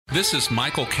This is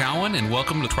Michael Cowan, and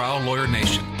welcome to Trial Lawyer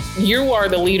Nation. You are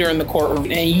the leader in the courtroom,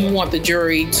 and you want the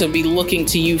jury to be looking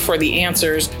to you for the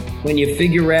answers. When you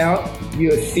figure out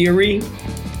your theory,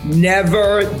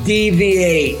 never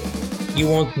deviate. You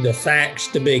want the facts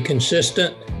to be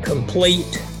consistent,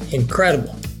 complete, and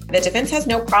credible. The defense has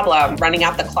no problem running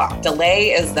out the clock.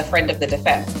 Delay is the friend of the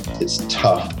defense. It's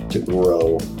tough to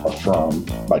grow a firm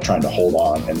by trying to hold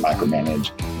on and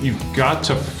micromanage. You've got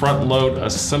to front load a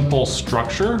simple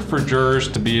structure for jurors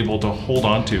to be able to hold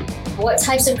on to. What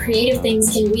types of creative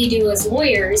things can we do as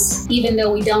lawyers, even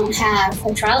though we don't have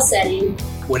a trial setting?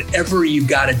 Whatever you've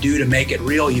got to do to make it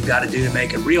real, you've got to do to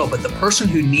make it real. But the person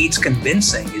who needs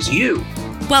convincing is you.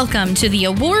 Welcome to the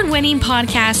award-winning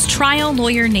podcast, Trial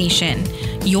Lawyer Nation,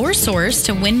 your source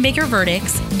to win bigger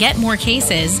verdicts, get more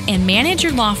cases, and manage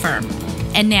your law firm.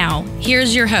 And now,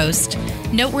 here's your host,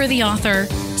 noteworthy author,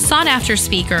 sought-after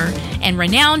speaker, and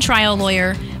renowned trial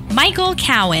lawyer, Michael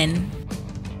Cowan.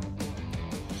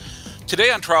 Today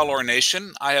on Trial Lawyer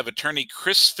Nation, I have attorney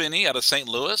Chris Finney out of St.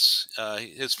 Louis.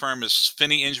 His firm is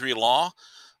Finney Injury Law.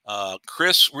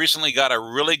 Chris recently got a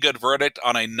really good verdict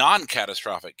on a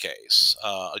non-catastrophic case,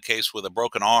 a case with a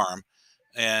broken arm.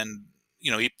 And,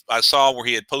 I saw where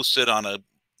he had posted on a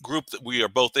group that we are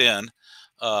both in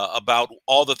about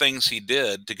all the things he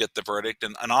did to get the verdict.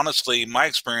 And honestly, my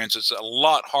experience, it's a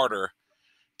lot harder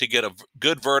to get a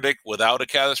good verdict without a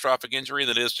catastrophic injury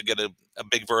than it is to get a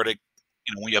big verdict,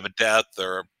 when you have a death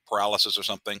or paralysis or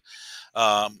something.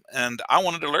 And I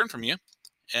wanted to learn from you,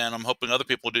 and I'm hoping other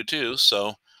people do too.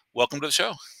 So welcome to the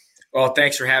show. Well,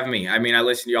 thanks for having me. I mean, I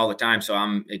listen to you all the time, so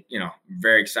I'm,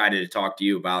 very excited to talk to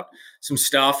you about some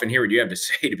stuff and hear what you have to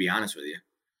say, to be honest with you.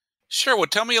 Sure. Well,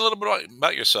 tell me a little bit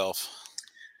about yourself.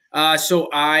 So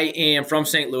I am from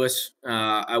St. Louis.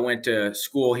 I went to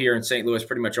school here in St. Louis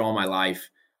pretty much all my life.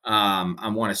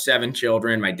 I'm one of 7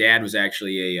 children. My dad was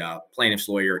actually is a plaintiff's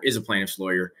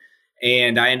lawyer.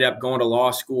 And I ended up going to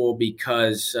law school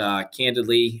because,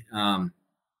 candidly,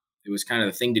 it was kind of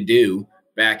the thing to do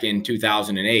back in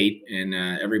 2008, and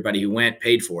everybody who went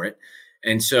paid for it.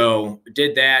 And so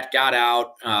did that, got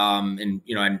out, and,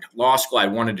 in law school, I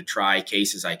wanted to try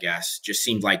cases, I guess, just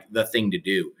seemed like the thing to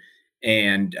do.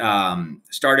 And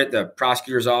started at the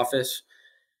prosecutor's office,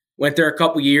 went there a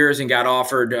couple years and got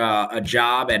offered a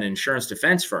job at an insurance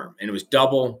defense firm, and it was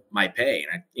double my pay.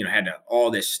 And I, had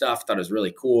all this stuff, thought it was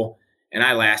really cool. And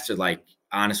I lasted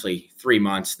honestly, 3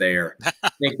 months there. I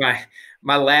think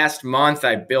my last month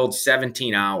I billed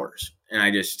 17 hours, and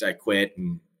I quit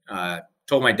and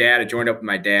told my dad. I joined up with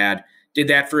my dad, did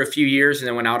that for a few years, and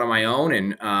then went out on my own.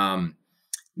 And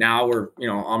now we're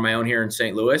on my own here in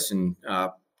St. Louis, and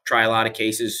try a lot of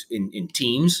cases in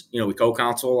teams. We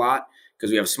co-counsel a lot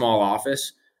because we have a small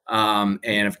office,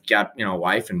 and I've got a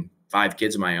wife and 5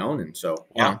 kids of my own, and so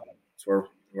that's where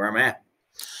I'm at.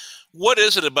 What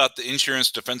is it about the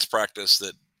insurance defense practice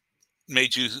that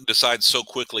made you decide so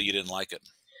quickly you didn't like it?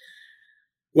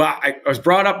 Well, I was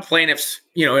brought up in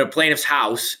a plaintiff's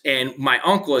house, and my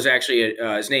uncle is actually,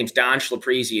 his name's Don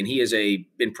Schlaprezi, and he has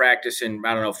been practicing,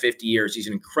 50 years. He's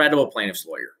an incredible plaintiff's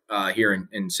lawyer here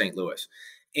in St. Louis.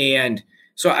 And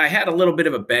so I had a little bit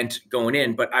of a bent going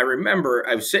in, but I remember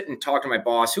I was sitting talking to my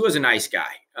boss, who was a nice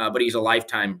guy, but he's a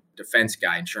lifetime defense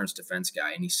guy, insurance defense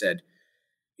guy. And he said,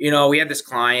 we had this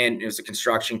client, it was a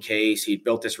construction case. He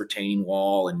built this retaining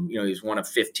wall, and, he was one of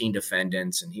 15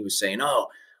 defendants. And he was saying,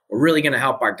 we're really going to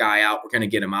help our guy out. We're going to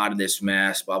get him out of this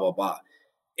mess, blah, blah, blah.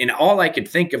 And all I could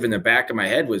think of in the back of my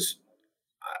head was,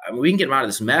 we can get him out of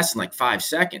this mess in 5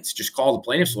 seconds. Just call the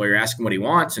plaintiff's lawyer, ask him what he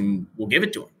wants, and we'll give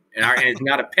it to him. And it's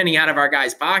not a penny out of our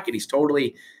guy's pocket. He's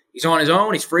on his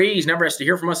own. He's free. He's never has to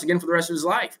hear from us again for the rest of his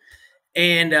life.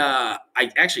 And I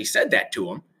actually said that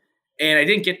to him, and I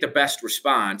didn't get the best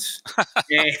response.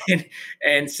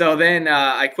 and so then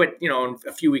I quit,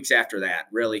 a few weeks after that,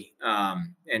 really,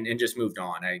 and just moved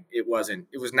on. It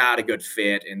was not a good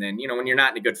fit. And then, when you're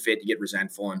not in a good fit, you get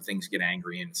resentful and things get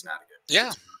angry, and it's not a good fit.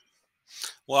 Yeah.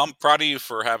 Well, I'm proud of you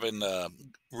for having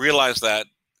realized that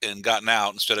and gotten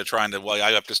out instead of trying to,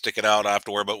 I have to stick it out. I have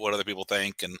to worry about what other people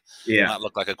think and not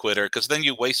look like a quitter, because then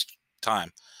you waste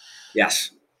time. Yes.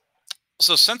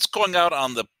 So since going out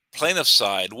on the plaintiff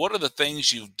side, what are the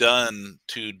things you've done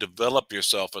to develop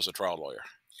yourself as a trial lawyer?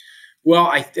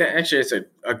 Well, actually, it's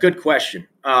a good question.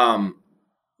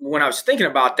 When I was thinking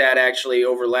about that, actually,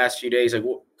 over the last few days,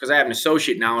 because I have an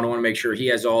associate now, and I want to make sure he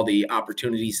has all the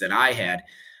opportunities that I had.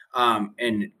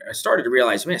 And I started to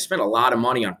realize, I spent a lot of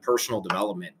money on personal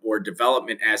development or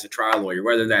development as a trial lawyer,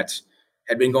 whether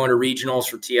had been going to regionals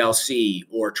for TLC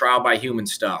or Trial by Human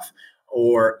stuff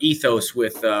or Ethos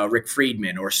with Rick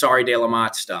Friedman or Sorry De La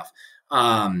Motte stuff.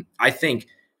 I think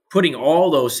putting all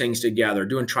those things together,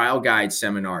 doing trial guide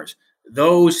seminars,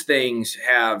 those things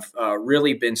have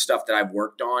really been stuff that I've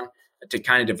worked on to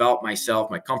kind of develop myself,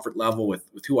 my comfort level with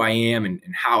who I am and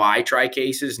how I try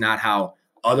cases, not how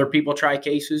other people try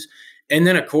cases. And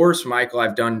then, of course, Michael,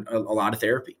 I've done a lot of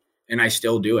therapy, and I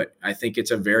still do it. I think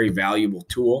it's a very valuable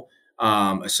tool,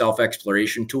 a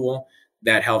self-exploration tool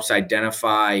that helps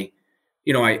identify,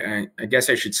 I guess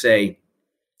I should say,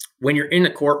 when you're in the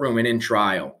courtroom and in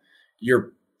trial,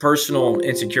 your personal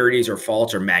insecurities or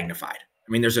faults are magnified.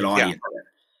 I mean, there's an audience there.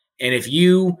 And if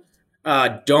you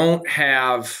don't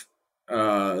have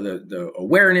the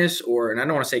awareness and I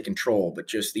don't want to say control, but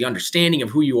just the understanding of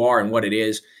who you are and what it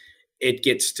is, it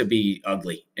gets to be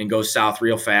ugly and goes south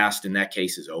real fast, and that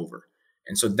case is over.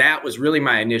 And so that was really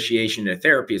my initiation to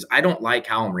therapy is I don't like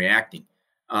how I'm reacting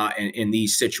in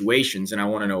these situations, and I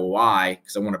want to know why,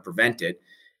 because I want to prevent it.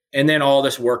 And then all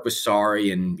this work with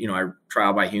Sorry and, I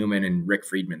Trial by Human and Rick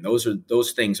Friedman.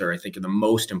 Those things are, I think, are the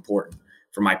most important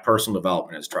for my personal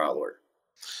development as a trial lawyer.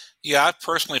 Yeah, I've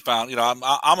personally found,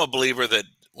 I'm a believer that,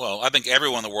 I think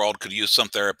everyone in the world could use some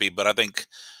therapy, but I think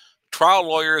trial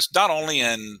lawyers, not only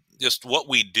in just what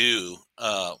we do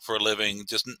for a living,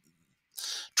 just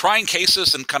trying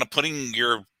cases and kind of putting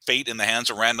your fate in the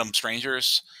hands of random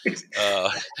strangers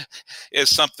is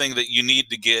something that you need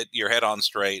to get your head on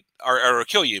straight or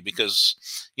kill you, because,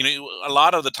 a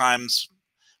lot of the times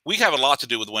we have a lot to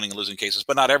do with winning and losing cases,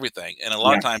 but not everything. And a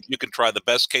lot of times you can try the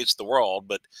best case in the world,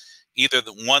 but either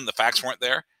the facts weren't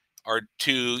there, or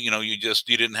two,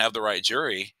 you didn't have the right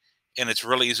jury, and it's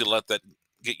really easy to let that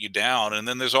get you down. And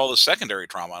then there's all the secondary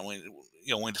trauma.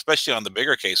 When especially on the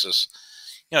bigger cases,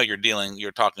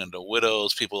 you're talking to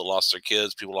widows, people that lost their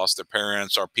kids, people lost their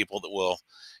parents, or people that will,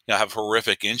 have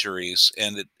horrific injuries,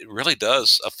 and it really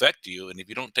does affect you. And if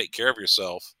you don't take care of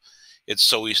yourself, it's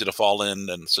so easy to fall in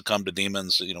and succumb to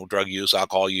demons, drug use,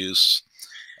 alcohol use,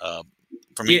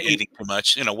 from eating too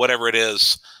much, whatever it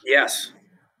is. Yes.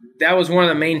 That was one of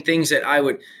the main things that I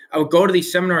would go to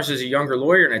these seminars as a younger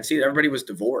lawyer, and I'd see that everybody was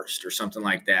divorced or something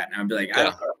like that. And I'd be like,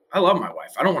 I love my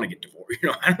wife. I don't want to get divorced.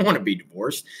 I don't want to be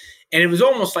divorced. And it was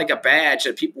almost like a badge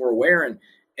that people were wearing,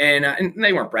 and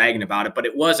they weren't bragging about it, but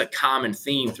it was a common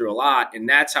theme through a lot. And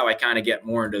that's how I kind of get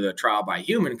more into the trial by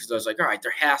human, because I was like, all right,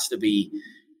 there has to be,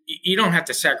 you don't have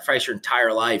to sacrifice your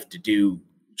entire life to do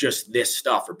just this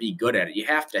stuff or be good at it. You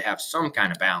have to have some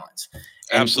kind of balance.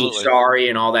 And Absolutely. Sorry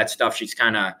and all that stuff, we've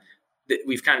kind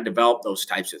of developed those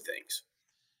types of things.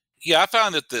 Yeah, I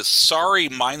found that the Sorry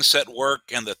mindset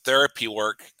work and the therapy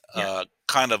work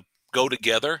kind of go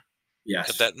together.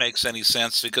 Yes. If that makes any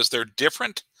sense, because they're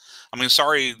different. I mean,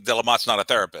 Sorry Delamont's not a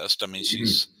therapist. I mean,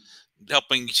 she's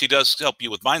she does help you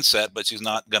with mindset, but she's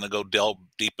not going to go delve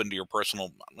deep into your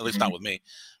personal, at least not with me,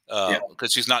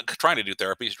 because she's not trying to do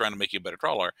therapy. She's trying to make you a better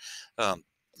trial lawyer.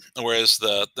 Whereas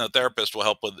the therapist will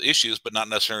help with issues, but not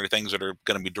necessarily things that are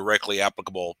going to be directly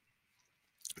applicable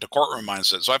to courtroom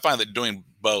mindset. So I find that doing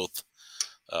both,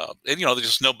 and there's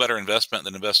just no better investment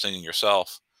than investing in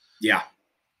yourself. Yeah.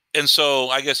 And so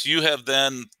I guess you have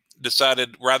then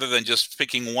decided, rather than just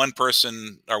picking one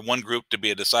person or one group to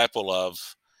be a disciple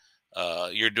of,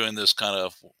 you're doing this kind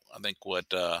of, I think what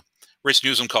Rich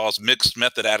Newsom calls mixed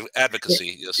method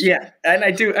advocacy. Yeah, and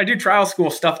I do trial school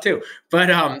stuff too.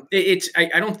 But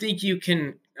I don't think you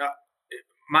can.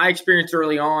 My experience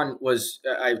early on was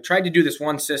I tried to do this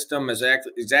one system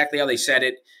exactly how they said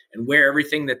it, and wear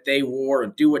everything that they wore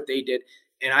and do what they did.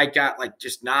 And I got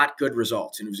just not good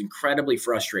results. And it was incredibly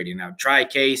frustrating. I would try a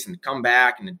case and come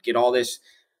back and get all this,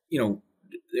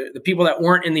 the people that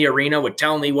weren't in the arena would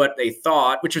tell me what they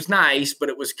thought, which was nice, but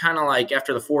it was kind of like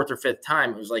after the fourth or fifth time,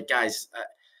 it was like, guys,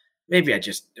 maybe I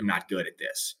just am not good at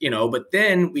this, but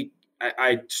then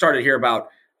I started to hear about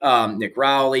Nick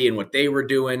Rowley and what they were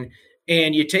doing.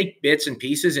 And you take bits and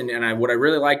pieces. And what I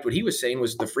really liked what he was saying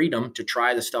was the freedom to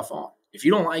try the stuff on. If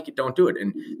you don't like it, don't do it.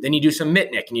 And then you do some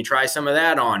Mitnick and you try some of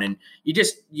that on, and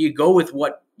you go with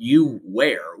what you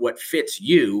wear, what fits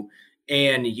you,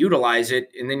 and utilize it.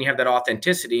 And then you have that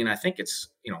authenticity. And I think it's,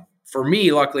 for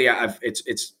me, luckily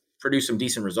it's produced some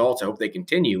decent results. I hope they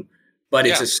continue, but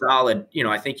it's a solid,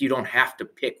 I think you don't have to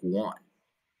pick one.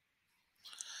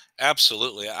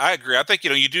 Absolutely. I agree. I think,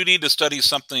 you do need to study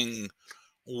something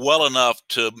well enough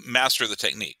to master the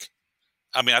technique.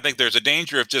 I mean, I think there's a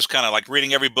danger of just kind of like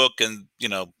reading every book and,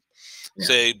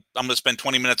 say, I'm going to spend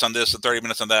 20 minutes on this and 30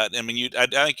 minutes on that. I mean, I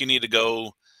think you need to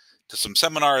go to some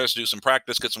seminars, do some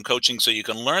practice, get some coaching so you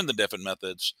can learn the different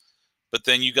methods. But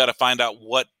then you got to find out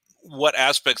what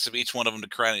aspects of each one of them to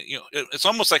create. It's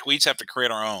almost like we each have to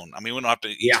create our own. I mean, we don't have to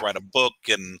each write a book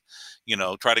and,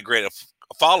 try to create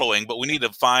a following, but we need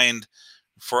to find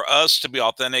for us to be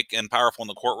authentic and powerful in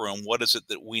the courtroom, what is it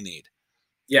that we need?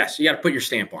 Yes, you got to put your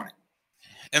stamp on it.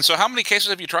 And so how many cases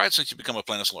have you tried since you become a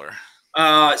plaintiff's lawyer?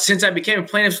 Since I became a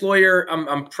plaintiff's lawyer,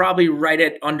 I'm probably right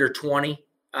at under 20.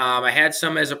 I had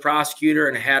some as a prosecutor,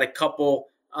 and I had a couple,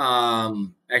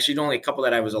 actually only a couple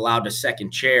that I was allowed to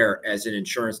second chair as an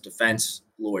insurance defense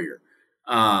lawyer.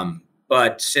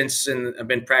 But since I've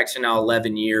been practicing now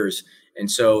 11 years, and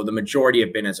so the majority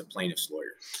have been as a plaintiff's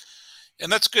lawyer.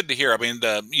 And that's good to hear. I mean,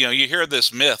 you hear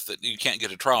this myth that you can't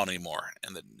get a trial anymore,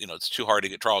 and that it's too hard to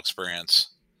get trial experience.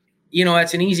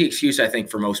 That's an easy excuse, I think,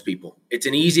 for most people. It's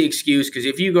an easy excuse because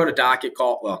if you go to docket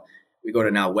call, well, we go to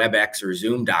now WebEx or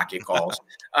Zoom docket calls.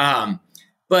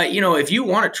 But, if you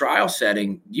want a trial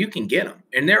setting, you can get them.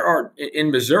 And there are,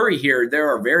 in Missouri here, there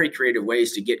are very creative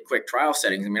ways to get quick trial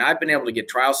settings. I mean, I've been able to get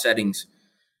trial settings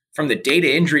from the date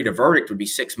of injury to verdict would be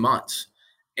 6 months.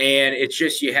 And it's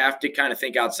just, you have to kind of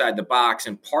think outside the box.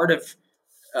 And part of,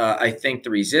 I think, the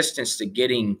resistance to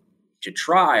getting to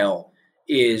trial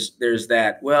is there's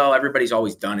that, well, everybody's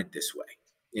always done it this way.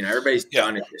 Everybody's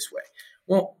done it this way.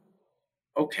 Well,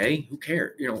 okay, who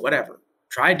cares? Whatever.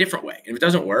 Try a different way. And if it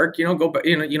doesn't work, go back,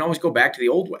 you can always go back to the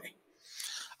old way.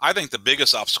 I think the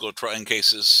biggest obstacle in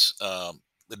cases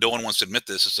that no one wants to admit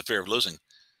this is the fear of losing.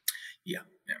 Yeah.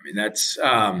 I mean, that's,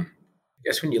 I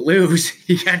guess when you lose,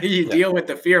 you deal with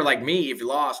the fear like me if you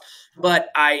lost. But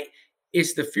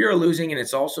it's the fear of losing. And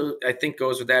it's also, I think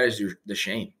goes with that is the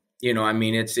shame. I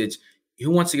mean, it's who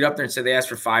wants to get up there and say they asked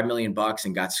for $5 million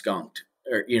and got skunked,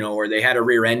 or they had a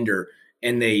rear ender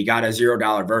and they got a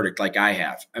 $0 verdict like I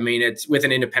have. I mean, it's with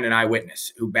an independent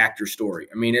eyewitness who backed your story.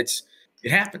 I mean, it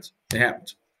happens. It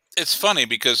happens. It's funny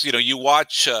because, you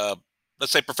watch,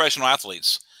 let's say professional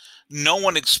athletes. No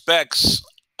one expects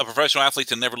a professional athlete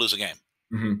to never lose a game.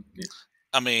 Mm-hmm. Yeah.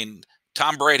 I mean,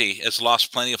 Tom Brady has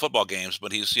lost plenty of football games,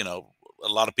 but he's, a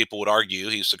lot of people would argue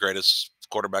he's the greatest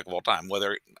quarterback of all time,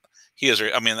 whether he is,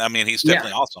 I mean, he's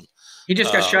definitely awesome. He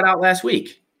just got shut out last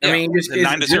week. I mean, just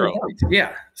 9-0.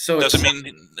 Yeah. So doesn't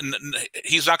mean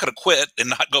he's not going to quit and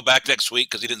not go back next week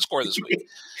because he didn't score this week.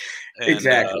 And,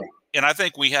 exactly. And I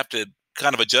think we have to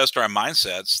kind of adjust our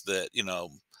mindsets that,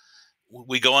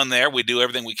 we go in there, we do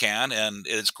everything we can, and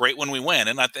it's great when we win.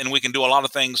 And we can do a lot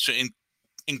of things to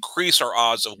increase our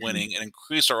odds of winning and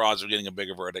increase our odds of getting a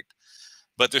bigger verdict.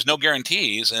 But there's no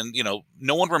guarantees, and,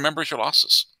 no one remembers your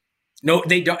losses. No,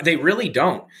 they don't. They really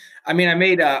don't. I mean,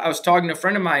 I was talking to a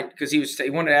friend of mine because he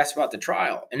wanted to ask about the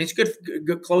trial, and he's a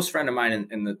good close friend of mine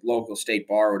in the local state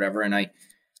bar or whatever. And I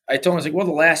told him, I was like, well,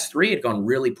 the last 3 had gone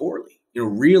really poorly,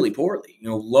 really poorly,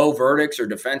 low verdicts or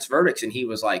defense verdicts. And he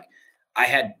was like, I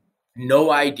had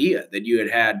no idea that you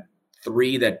had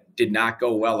 3 that did not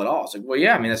go well at all. It's like, well,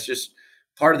 yeah, I mean, that's just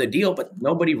part of the deal, but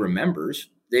nobody remembers.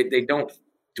 They don't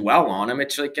dwell on them.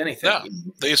 It's like anything. Yeah,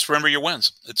 they just remember your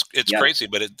wins. It's crazy,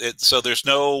 but so there's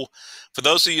no, for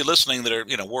those of you listening that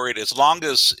are worried, as long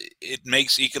as it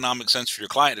makes economic sense for your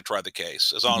client to try the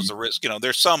case, as long as the risk,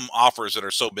 there's some offers that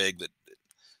are so big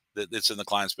that it's in the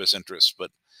client's best interest.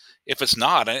 But if it's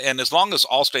not, and as long as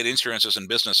Allstate Insurance is in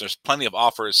business, there's plenty of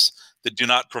offers that do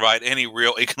not provide any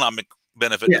real economic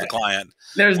benefit to the client.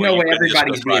 There's no way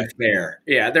everybody's being fair.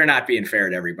 Yeah, they're not being fair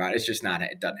to everybody. It's just not.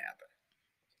 It doesn't happen.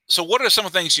 So what are some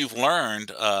of the things you've learned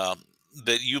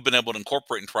that you've been able to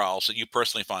incorporate in trials that you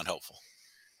personally find helpful?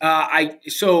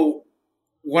 So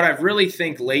what I've really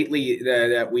think lately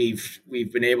that we've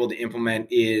been able to implement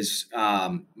is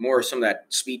more of some of that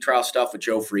speed trial stuff with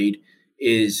Joe Freed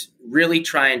is really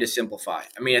trying to simplify.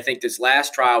 I mean, I think this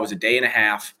last trial was a day and a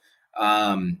half,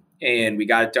 and we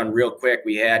got it done real quick.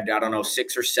 We had,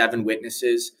 6 or 7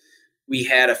 witnesses. We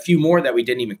had a few more that we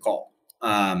didn't even call.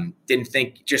 Didn't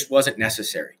think, just wasn't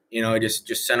necessary.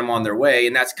 Just sent them on their way.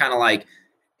 And that's kind of like,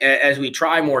 as we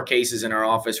try more cases in our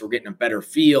office, we're getting a better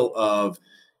feel of,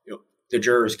 the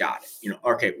jurors got it.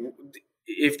 Okay,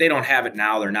 if they don't have it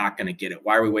now, they're not going to get it.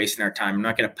 Why are we wasting our time? I'm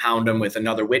not going to pound them with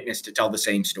another witness to tell the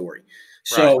same story.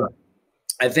 So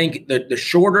I think the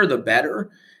shorter, the better.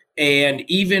 And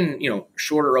even,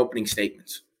 shorter opening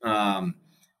statements,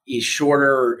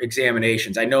 shorter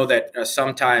examinations. I know that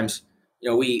sometimes,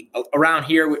 we around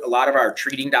here, a lot of our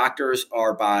treating doctors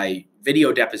are by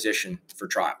video deposition for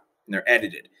trial, and they're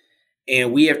edited.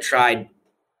 And we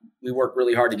work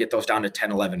really hard to get those down to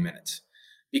 10, 11 minutes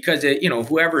because,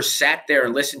 whoever sat there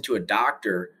and listened to a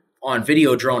doctor on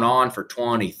video drone on for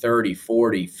 20, 30,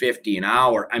 40, 50 an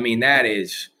hour. I mean, that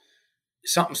is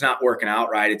something's not working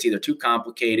out right. It's either too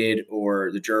complicated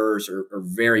or the jurors are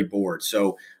very bored.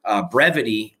 So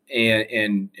brevity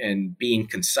and being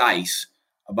concise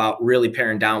about really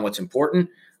paring down what's important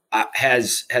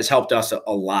has helped us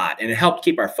a lot. And it helped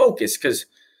keep our focus because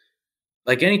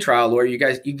Like any trial lawyer,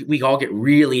 we all get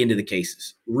really into the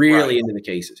cases, into the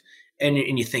cases. And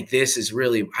you think this is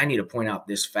really, I need to point out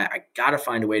this fact. I got to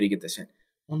find a way to get this in.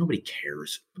 Well, nobody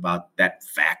cares about that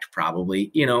fact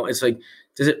probably. It's like,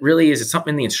 is it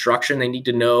something in the instruction they need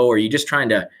to know? Or are you just trying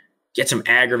to get some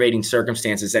aggravating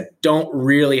circumstances that don't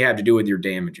really have to do with your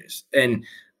damages? And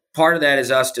part of that is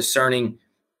us discerning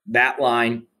that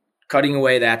line, cutting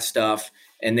away that stuff,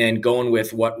 and then going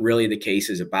with what really the case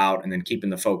is about, and then keeping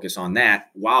the focus on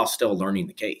that while still learning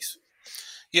the case.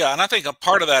 Yeah, and I think a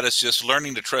part of that is just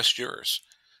learning to trust jurors,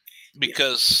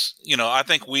 because I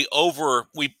think we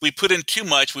put in too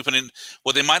much. We put in,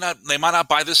 well, they might not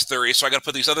buy this theory, so I got to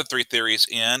put these other 3 theories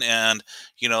in, and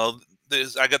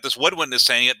I got this one witness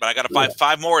saying it, but I got to find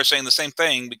 5 more saying the same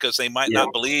thing because they might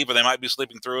not believe, or they might be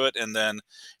sleeping through it, and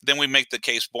then we make the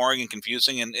case boring and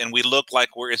confusing, and we look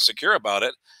like we're insecure about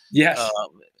it. Yes,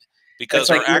 because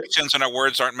our actions and our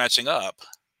words aren't matching up.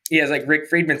 Yeah, it's like Rick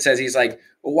Friedman says. He's like,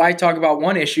 well, why talk about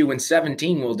one issue when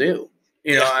 17 will do?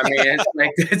 I mean, it's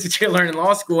like that's what you learn in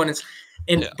law school,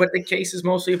 but the case is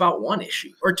mostly about one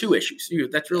issue or 2 issues.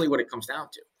 That's really what it comes down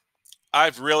to.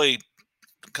 I've really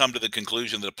come to the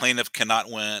conclusion that a plaintiff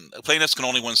cannot win. Plaintiffs can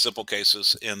only win simple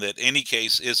cases, and that any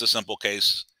case is a simple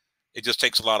case. It just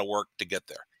takes a lot of work to get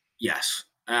there. Yes,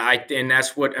 and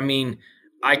that's what I mean.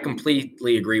 I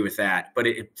completely agree with that. But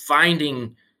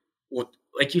finding,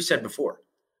 like you said before,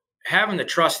 having the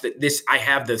trust that this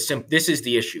is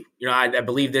the issue. I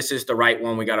believe this is the right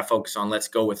one. We got to focus on. Let's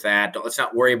go with that. Let's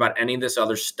not worry about any of this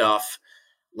other stuff.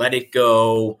 Let it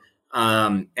go,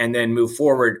 and then move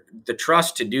forward. The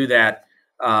trust to do that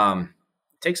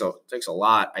takes a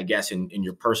lot, I guess, in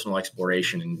your personal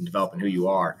exploration and developing who you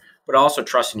are, but also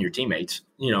trusting your teammates.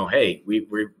 Hey,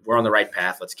 we're on the right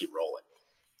path. Let's keep rolling.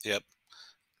 Yep.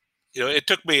 It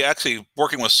took me actually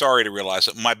working with Sorry to realize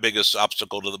that my biggest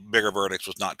obstacle to the bigger verdicts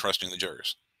was not trusting the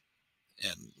jurors.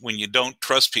 And when you don't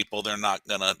trust people, they're not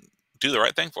going to do the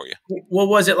right thing for you. Well,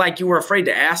 was it like you were afraid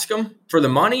to ask them for the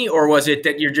money, or was it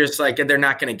that you're just like, they're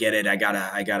not going to get it? I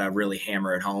gotta really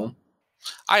hammer it home.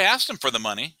 I asked them for the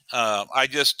money. I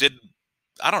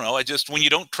don't know. When you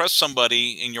don't trust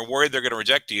somebody and you're worried they're going to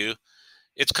reject you,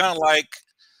 it's kind of like,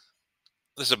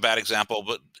 this is a bad example,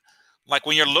 but like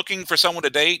when you're looking for someone to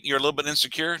date, you're a little bit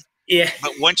insecure. Yeah.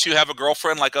 But once you have a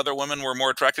girlfriend, like other women were more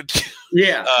attracted to you.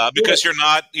 Yeah. Because you're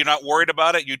not worried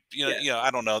about it.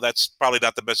 I don't know. That's probably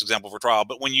not the best example for trial.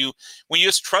 But when you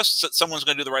just trust that someone's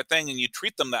going to do the right thing and you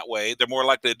treat them that way, they're more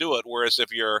likely to do it. Whereas if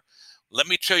let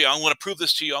me show you, I'm going to prove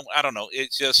this to you. I don't know.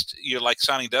 It's just, you're like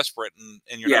sounding desperate and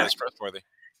you're not as trustworthy.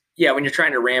 Yeah. When you're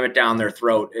trying to ram it down their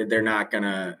throat, it's not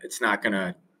going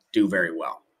to do very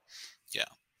well. Yeah.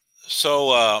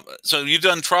 So you've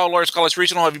done Trial Lawyers College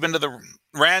Regional. Have you been to the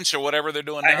ranch or whatever they're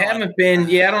doing now? I haven't been.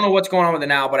 Yeah, I don't know what's going on with it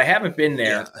now, but I haven't been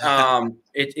there. Yeah.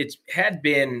 It had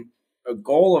been a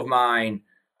goal of mine,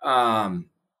 but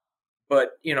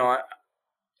I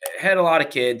had a lot of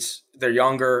kids. They're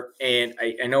younger, and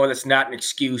I know that's not an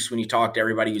excuse when you talk to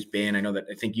everybody who's been. I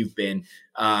think you've been,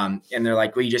 and they're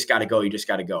like, "Well, you just got to go. You just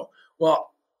got to go."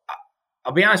 Well,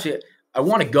 I'll be honest with you. I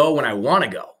want to go when I want to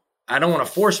go. I don't want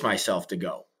to force myself to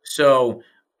go. So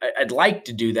I'd like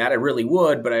to do that. I really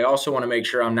would, but I also want to make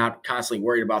sure I'm not constantly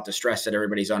worried about the stress that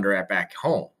everybody's under at back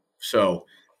home. So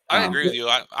I agree with you.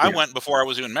 I went before I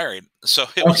was even married, so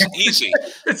it was easy.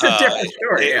 It's a different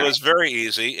story. It was very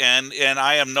easy, and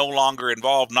I am no longer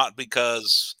involved. Not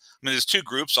because there's 2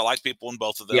 groups. I like people in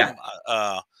both of them. Yeah.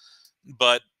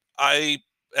 But I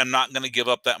am not going to give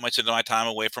up that much of my time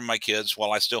away from my kids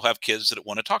while I still have kids that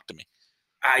want to talk to me.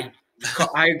 I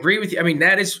agree with you. I mean,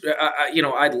 that is,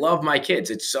 I love my kids.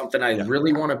 It's something I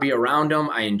really want to be around them.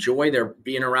 I enjoy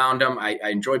being around them. I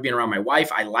enjoy being around my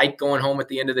wife. I like going home at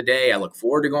the end of the day. I look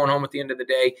forward to going home at the end of the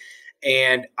day.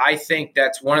 And I think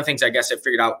that's one of the things I guess I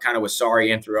figured out kind of with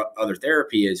Sorry and through other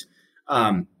therapy is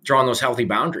drawing those healthy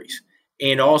boundaries,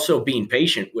 and also being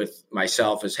patient with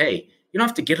myself as, hey, you don't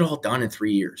have to get it all done in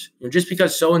 3 years. Just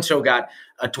because so-and-so got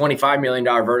a $25 million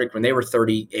verdict when they were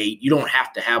 38, you don't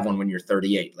have to have one when you're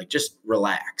 38. Like, just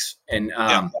relax. And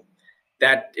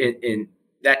that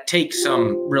takes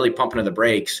some really pumping of the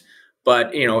brakes.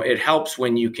 But, it helps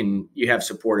when you have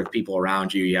supportive people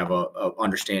around you. You have a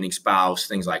understanding spouse,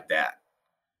 things like that.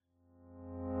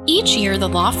 Each year, the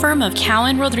law firm of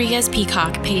Cowan Rodriguez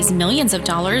Peacock pays millions of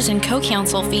dollars in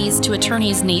co-counsel fees to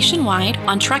attorneys nationwide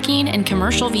on trucking and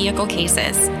commercial vehicle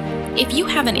cases. If you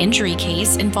have an injury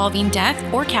case involving death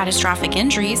or catastrophic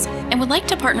injuries and would like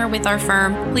to partner with our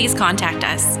firm, please contact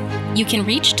us. You can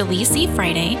reach DeLisi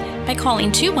Friday by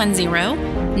calling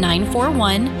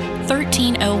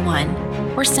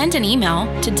 210-941-1301 or send an email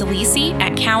to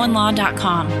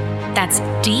delisi@cowanlaw.com. That's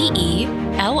DELISI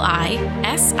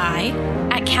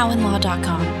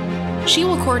CLISI@cowanlaw.com. She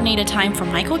will coordinate a time for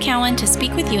Michael Cowan to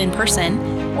speak with you in person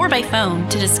or by phone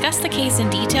to discuss the case in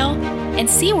detail and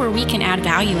see where we can add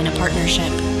value in a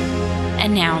partnership.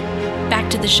 And now, back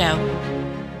to the show.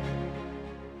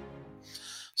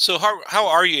 So how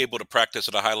are you able to practice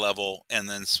at a high level and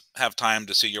then have time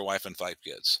to see your wife and 5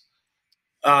 kids?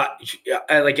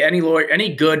 Like any lawyer,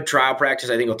 any good trial practice,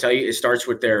 I think will tell you, it starts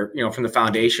with their, from the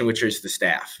foundation, which is the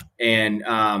staff. And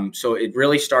so it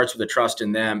really starts with the trust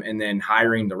in them and then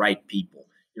hiring the right people.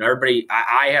 Everybody,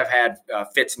 I have had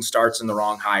fits and starts in the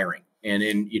wrong hiring, and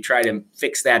you try to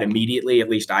fix that immediately. At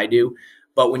least I do.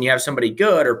 But when you have somebody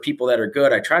good or people that are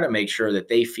good, I try to make sure that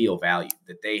they feel valued,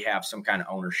 that they have some kind of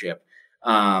ownership,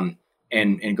 and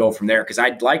go from there. Because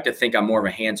I'd like to think I'm more of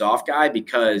a hands-off guy,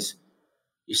 because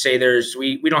you say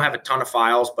we don't have a ton of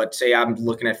files, but say I'm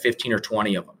looking at 15 or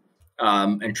 20 of them,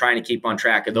 and trying to keep on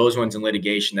track of those ones in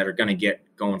litigation that are going to get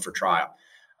going for trial.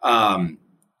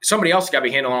 Somebody else has got to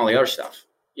be handling all the other stuff,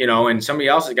 and somebody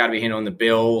else has got to be handling the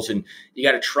bills, and you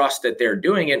got to trust that they're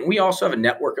doing it. And we also have a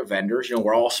network of vendors.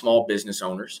 We're all small business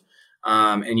owners,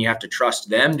 and you have to trust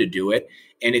them to do it.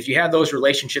 And if you have those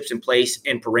relationships in place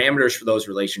and parameters for those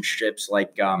relationships,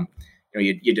 like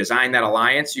you design that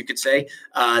alliance, you could say,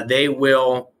 they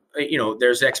will,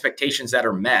 there's expectations that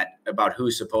are met about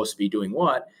who's supposed to be doing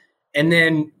what. And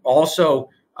then also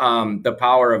the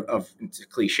power of, it's a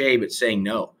cliche, but saying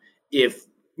no. If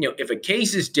a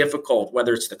case is difficult,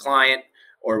 whether it's the client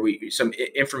or some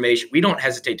information, we don't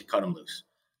hesitate to cut them loose.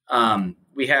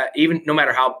 We have, even no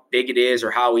matter how big it is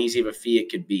or how easy of a fee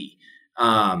it could be.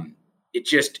 We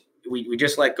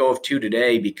just let go of 2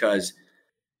 today because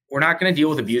we're not going to deal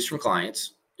with abuse from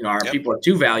clients. Our people are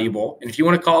too valuable. And if you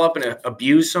want to call up and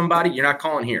abuse somebody, you're not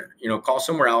calling here. Call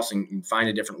somewhere else and find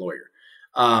a different lawyer.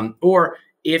 Or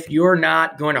if you're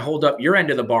not going to hold up your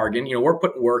end of the bargain, we're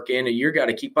putting work in, and you've got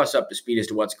to keep us up to speed as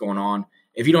to what's going on.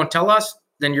 If you don't tell us,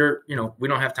 then we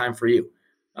don't have time for you,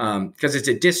 because it's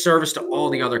a disservice to all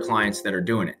the other clients that are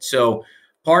doing it. So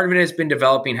part of it has been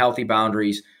developing healthy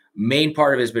boundaries. Main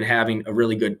part of it has been having a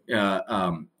really good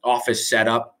office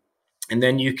setup. And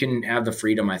then you can have the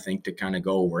freedom, I think, to kind of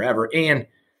go wherever. And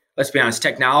let's be honest,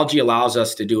 technology allows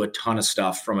us to do a ton of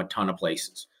stuff from a ton of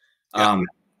places.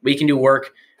 We can do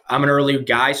work. I'm an early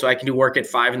guy, so I can do work at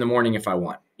 5 a.m. if I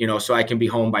want, so I can be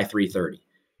home by 3:30.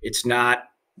 It's not,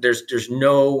 there's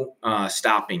no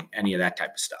stopping any of that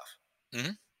type of stuff.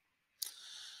 Mm-hmm.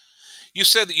 You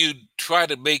said that you try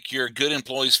to make your good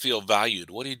employees feel valued.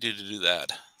 What do you do to do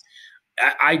that?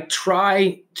 I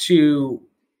try to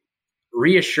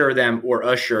reassure them or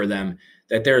assure them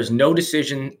that there is no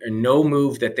decision or no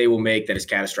move that they will make that is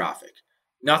catastrophic.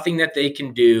 Nothing that they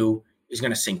can do is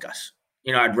going to sink us.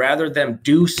 I'd rather them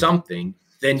do something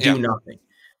than do nothing,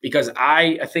 because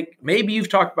I think maybe you've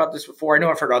talked about this before. I know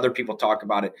I've heard other people talk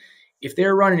about it. If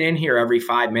they're running in here every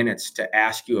 5 minutes to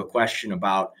ask you a question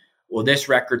about, well, this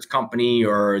records company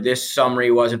or this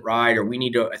summary wasn't right, or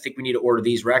I think we need to order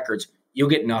these records, you'll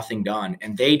get nothing done,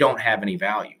 and they don't have any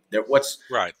value.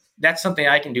 That's something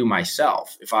I can do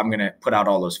myself if I'm going to put out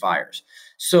all those fires.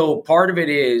 So part of it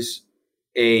is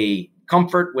a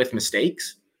comfort with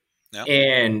mistakes,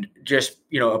 and just,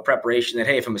 a preparation that,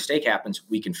 hey, if a mistake happens,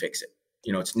 we can fix it.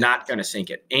 It's not going to sink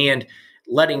it. And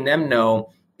letting them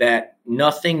know that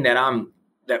nothing that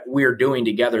we're doing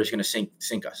together is going to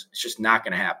sink us. It's just not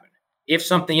going to happen. If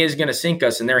something is going to sink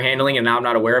us and they're handling it and I'm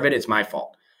not aware of it, it's my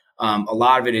fault. A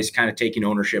lot of it is kind of taking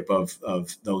ownership of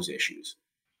those issues.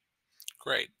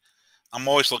 Great. I'm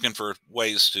always looking for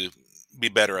ways to be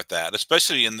better at that,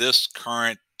 especially in this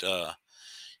current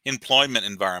employment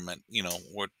environment.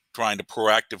 We're trying to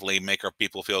proactively make our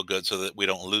people feel good so that we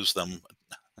don't lose them.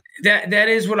 That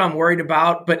is what I'm worried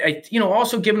about. But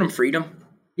also giving them freedom.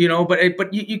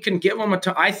 But you can give them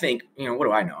I think, what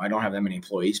do I know? I don't have that many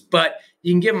employees, but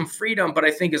you can give them freedom. But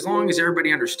I think as long as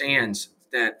everybody understands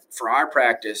that for our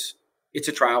practice, it's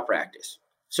a trial practice.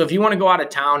 So if you want to go out of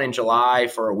town in July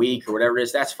for a week or whatever it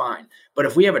is, that's fine. But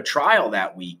if we have a trial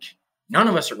that week, none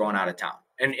of us are going out of town,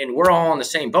 and we're all in the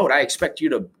same boat. I expect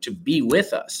you to be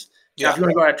with us. Now, if you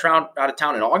want to go out of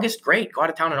town in August, great, go out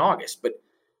of town in August. But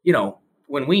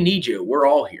when we need you, we're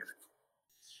all here.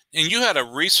 And you had a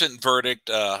recent verdict.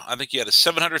 I think you had a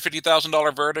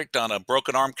 $750,000 verdict on a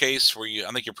broken arm case where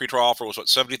I think your pretrial offer was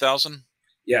 $70,000.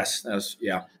 Yes, that was,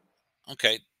 yeah.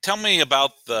 Okay, tell me a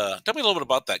little bit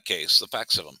about that case, the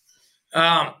facts of them.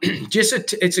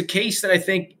 It's a case that I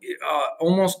think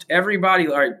almost everybody,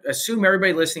 or I assume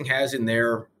everybody listening, has in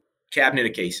their cabinet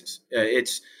of cases.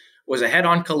 Was a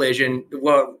head-on collision.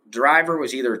 Well, driver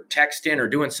was either texting or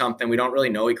doing something. We don't really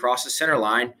know. He crossed the center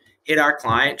line, hit our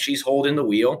client. She's holding the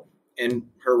wheel, and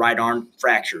her right arm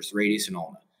fractures, radius and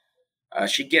ulna.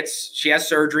 She has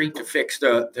surgery to fix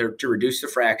to reduce the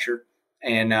fracture.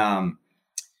 And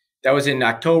that was in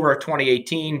October of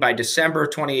 2018. By December of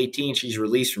 2018, she's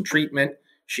released from treatment.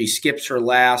 She skips her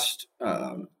last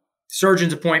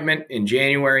surgeon's appointment in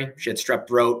January. She had strep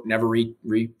throat, never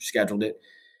rescheduled it.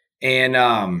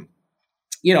 And,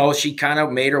 she kind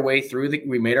of made her way through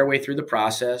we made our way through the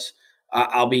process.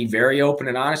 I'll be very open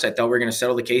and honest. I thought we were going to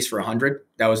settle the case for 100.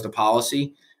 That was the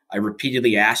policy. I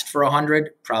repeatedly asked for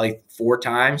 100, probably 4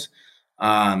 times.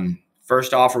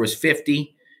 First offer was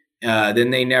 50.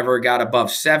 Then they never got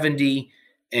above 70.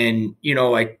 And,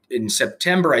 in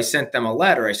September, I sent them a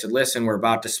letter. I said, listen, we're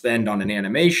about to spend on an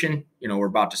animation. We're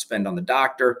about to spend on the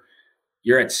doctor.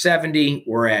 You're at 70.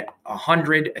 We're at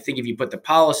 100. I think if you put the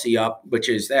policy up, which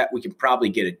is that, we can probably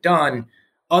get it done.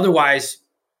 Otherwise,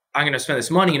 I'm going to spend this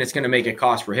money and it's going to make it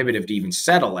cost prohibitive to even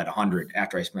settle at 100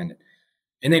 after I spend it.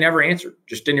 And they never answered,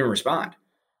 just didn't even respond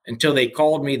until they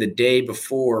called me the day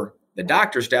before the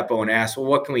doctor's depot and asked, well,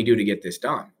 what can we do to get this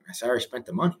done? I said, I already spent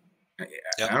the money. I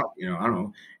don't know.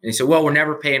 And they said, well, we're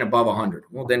never paying above 100.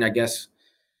 Well, then I guess,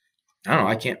 I don't know.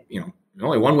 I can't, there's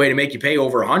only one way to make you pay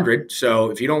over 100.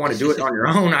 So if you don't want to do it on your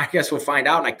own, I guess we'll find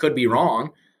out. And I could be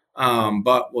wrong,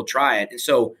 but we'll try it. And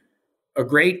so I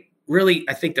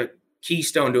think the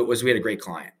keystone to it was we had a great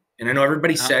client. And I know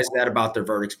everybody says that about their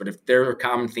verdicts, but if there are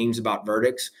common themes about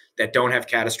verdicts that don't have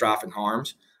catastrophic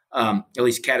harms, at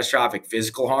least catastrophic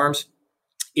physical harms,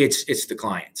 it's the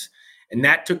clients. And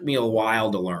that took me a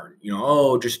while to learn,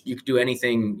 just you could do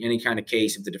anything, any kind of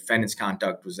case if the defendant's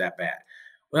conduct was that bad.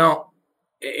 Well,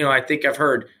 I think I've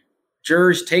heard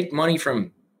jurors take money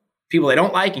from people they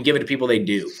don't like and give it to people they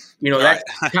do. That's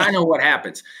kind of what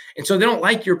happens. And so they don't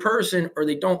like your person or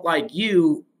they don't like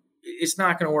you. It's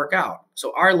not going to work out.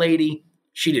 So our lady,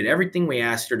 she did everything we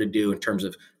asked her to do in terms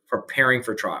of preparing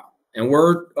for trial. And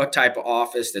we're a type of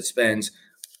office that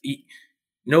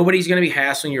nobody's going to be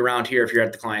hassling you around here if you're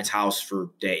at the client's house for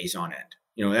days on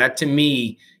end. That to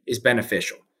me is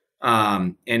beneficial.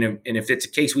 And if it's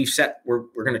a case we've set, we're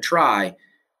going to try,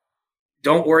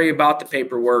 don't worry about the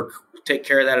paperwork. We'll take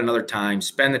care of that another time.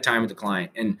 Spend the time with the client.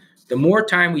 And the more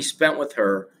time we spent with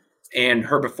her and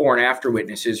her before and after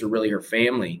witnesses, or really her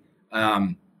family,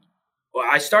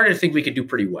 I started to think we could do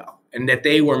pretty well and that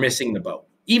they were missing the boat,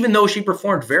 even though she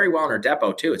performed very well in her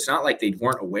depot too. It's not like they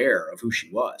weren't aware of who she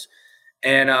was.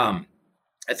 And I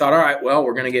thought, all right, well,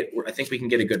 I think we can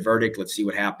get a good verdict. Let's see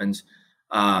what happens.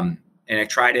 And I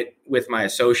tried it with my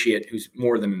associate, who's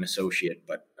more than an associate,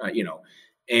 but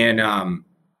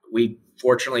we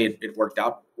fortunately it worked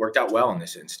out well in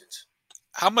this instance.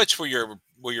 How much were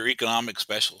your economic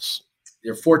specials?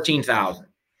 They're $14,000.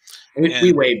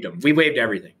 We waived them. We waived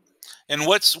everything. And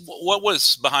what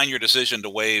was behind your decision to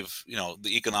waive,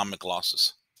 the economic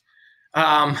losses?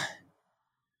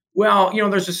 Well,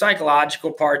 there's the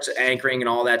psychological parts of anchoring and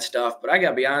all that stuff, but I got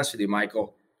to be honest with you,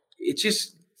 Michael, it's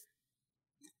just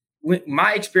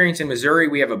my experience in Missouri,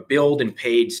 we have a billed and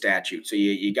paid statute. So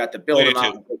you got the billed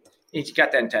amount. You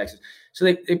got that in Texas.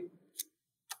 So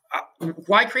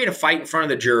why create a fight in front of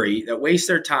the jury that wastes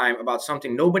their time about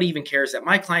something nobody even cares that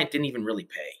my client didn't even really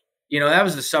pay? That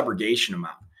was the subrogation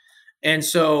amount. And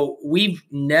so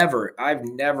I've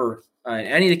never, in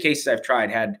any of the cases I've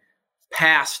tried, had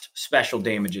past special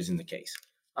damages in the case,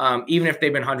 even if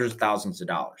they've been hundreds of thousands of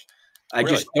dollars. I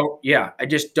just don't,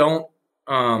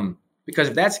 because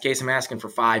if that's the case, I'm asking for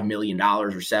 $5 million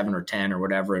or 7 or 10 or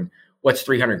whatever. And what's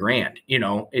 $300,000?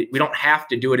 We don't have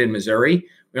to do it in Missouri.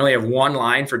 We only have one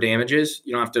line for damages.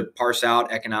 You don't have to parse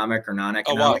out economic or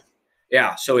non-economic. Oh, wow.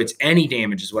 Yeah. So it's any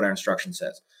damage is what our instruction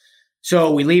says.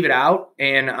 So we leave it out,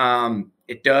 and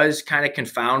it does kind of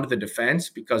confound the defense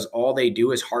because all they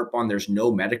do is harp on there's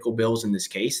no medical bills in this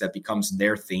case. That becomes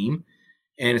their theme.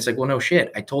 And it's like, well, no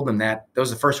shit. I told them that.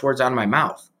 Those are the first words out of my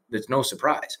mouth. There's no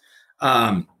surprise.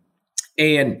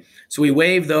 And so we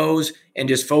waive those and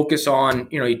just focus on,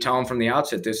 you tell them from the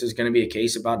outset, this is going to be a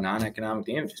case about non-economic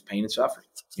damages, pain and suffering.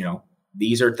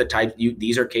 These are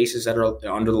these are cases that are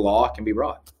under the law can be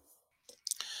brought.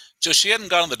 So she hadn't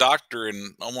gone to the doctor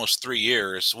in almost 3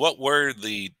 years. What were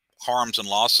the harms and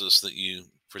losses that you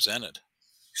presented?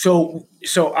 So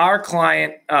our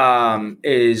client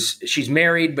she's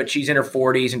married, but she's in her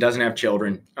 40s and doesn't have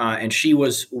children. And she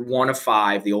was one of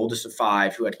 5, the oldest of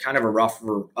 5, who had kind of a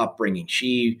rougher upbringing.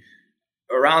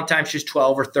 Around the time she was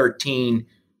 12 or 13,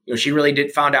 she really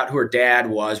found out who her dad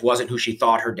wasn't who she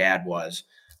thought her dad was.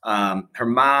 Her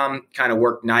mom kind of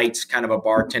worked nights, kind of a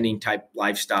bartending type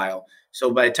lifestyle. So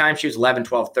by the time she was 11,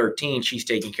 12, 13, she's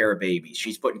taking care of babies.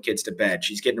 She's putting kids to bed.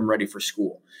 She's getting them ready for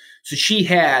school. So she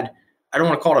had I don't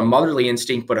want to call it a motherly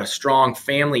instinct, but a strong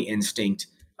family instinct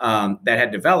that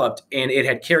had developed, and it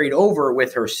had carried over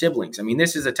with her siblings. I mean,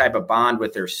 this is a type of bond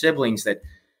with their siblings that,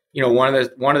 one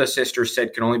of the sisters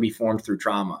said can only be formed through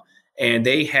trauma, and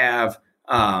they have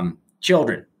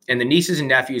children, and the nieces and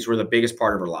nephews were the biggest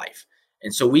part of her life.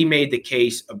 And so we made the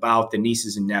case about the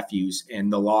nieces and nephews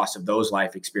and the loss of those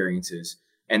life experiences,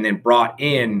 and then brought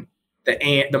in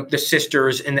the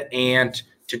sisters and the aunt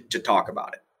to talk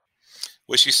about it.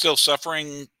 Was she still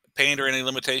suffering pain or any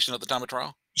limitation at the time of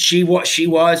trial? She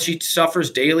suffers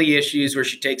daily issues where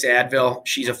she takes Advil.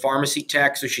 She's a pharmacy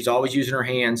tech, so she's always using her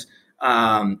hands.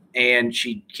 And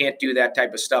she can't do that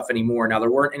type of stuff anymore. Now, there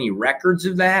weren't any records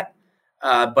of that,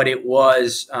 but it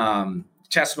was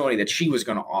testimony that she was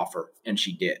going to offer, and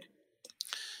she did.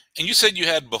 And you said you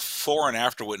had before and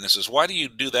after witnesses. Why do you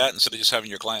do that instead of just having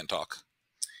your client talk?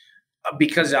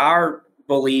 Because our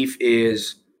belief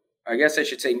is, I guess I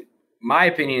should say, my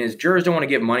opinion is jurors don't want to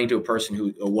give money to a person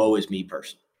who a woe is me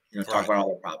person. Talk about all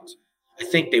their problems. I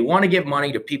think they want to give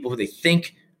money to people who they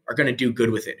think are going to do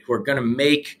good with it, who are going to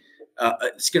make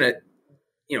it's going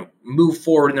to, move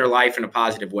forward in their life in a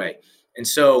positive way. And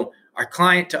so our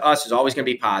client to us is always going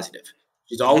to be positive.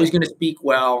 She's always going to speak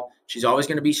well. She's always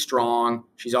going to be strong.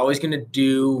 She's always going to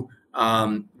do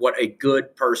what a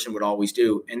good person would always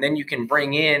do. And then you can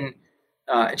bring in,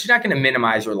 and she's not going to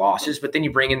minimize her losses, but then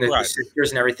you bring in the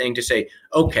sisters and everything to say,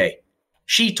 okay,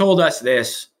 she told us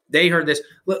this. They heard this.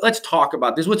 Let's talk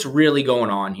about this. What's really going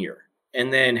on here?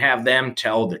 And then have them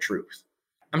tell the truth.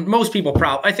 Most people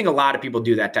I think a lot of people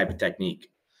do that type of technique.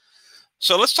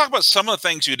 So let's talk about some of the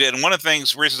things you did. And one of the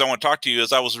reasons I want to talk to you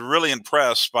is I was really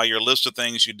impressed by your list of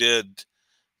things you did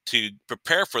to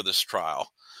prepare for this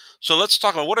trial. So let's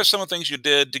talk about what are some of the things you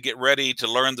did to get ready to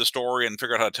learn the story and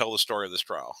figure out how to tell the story of this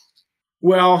trial.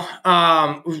 Well,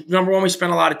 number one, we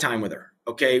spent a lot of time with her.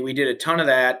 Okay, we did a ton of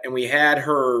that, and we had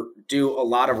her do a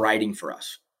lot of writing for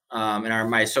us. And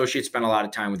my associate spent a lot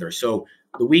of time with her. So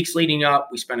the weeks leading up,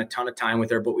 we spent a ton of time with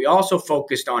her, but we also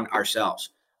focused on ourselves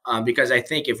because I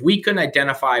think if we couldn't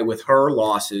identify with her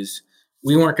losses,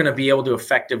 we weren't going to be able to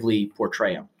effectively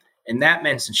portray them. And that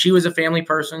meant, since she was a family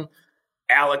person,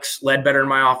 Alex Ledbetter in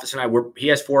my office and he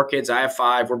has 4 kids, I have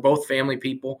 5. We're both family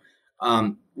people.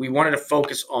 We wanted to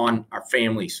focus on our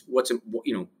families.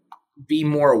 Be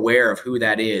more aware of who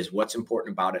that is, what's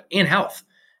important about it, and health,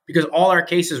 because all our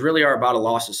cases really are about a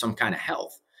loss of some kind of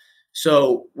health.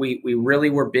 So we really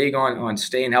were big on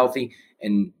staying healthy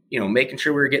and, making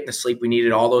sure we were getting the sleep we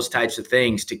needed, all those types of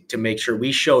things to make sure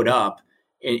we showed up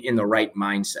in the right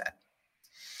mindset.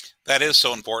 That is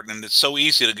so important. And it's so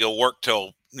easy to go work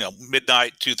till,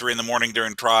 midnight, 2, 3 in the morning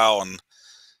during trial. And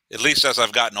at least as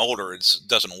I've gotten older, it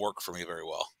doesn't work for me very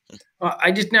well. I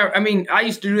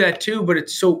used to do that too, but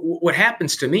what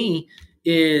happens to me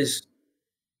is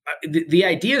the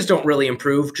ideas don't really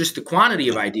improve, just the quantity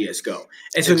of ideas go.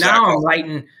 And so now I'm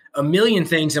writing a million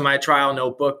things in my trial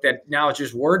notebook that now it's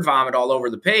just word vomit all over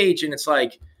the page. And it's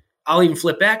like, I'll even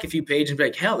flip back a few pages and be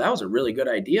like, hell, that was a really good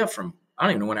idea I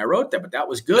don't even know when I wrote that, but that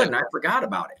was good. Yeah. And I forgot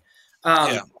about it.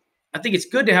 I think it's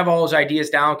good to have all those ideas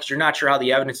down because you're not sure how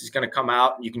the evidence is going to come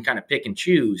out and you can kind of pick and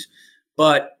choose.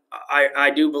 But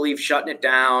I do believe shutting it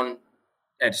down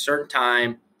at a certain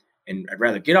time, and I'd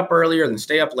rather get up earlier than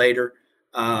stay up later.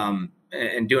 And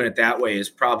doing it that way is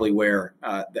probably where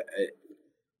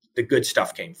the good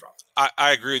stuff came from.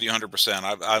 I agree with you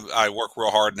 100%. I work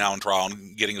real hard now in trial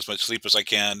and getting as much sleep as I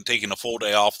can, taking a full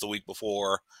day off the week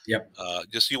before. Yep.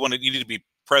 You need to be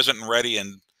present and ready,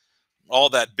 and all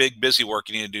that big busy work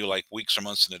you need to do like weeks or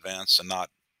months in advance and not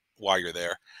while you're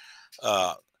there.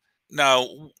 Now,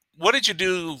 what did you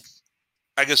do,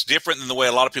 I guess, different than the way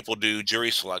a lot of people do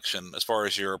jury selection as far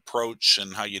as your approach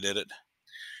and how you did it?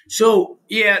 So,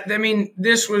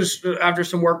 this was after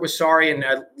some work with Sari, and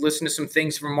I listened to some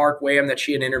things from Mark Wham that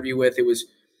she had an interview with. It was,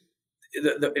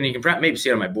 and you can maybe see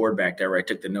it on my board back there where I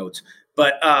took the notes.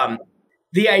 But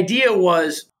the idea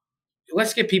was,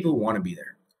 let's get people who want to be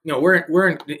there. We're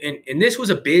in, and this was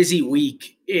a busy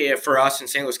week for us in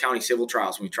St. Louis County civil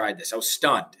trials when we tried this. I was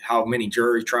stunned how many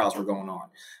jury trials were going on.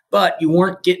 But you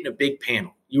weren't getting a big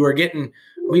panel.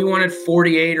 We wanted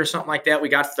 48 or something like that. We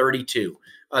got 32.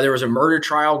 There was a murder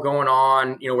trial going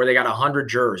on, where they got 100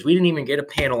 jurors. We didn't even get a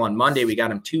panel on Monday. We got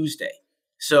them Tuesday.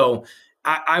 So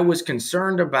I was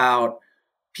concerned about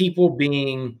people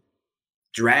being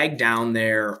dragged down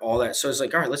there, all that. So it's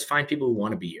like, all right, let's find people who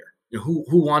want to be here. Who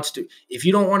wants to. If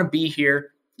you don't want to be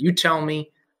here, you tell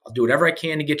me. I'll do whatever I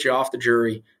can to get you off the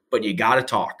jury, but you got to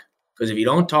talk. Because if you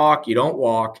don't talk, you don't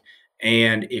walk.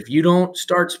 And if you don't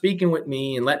start speaking with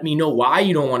me and let me know why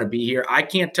you don't want to be here, I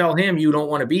can't tell him you don't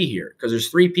want to be here, because there's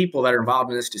 3 people that are involved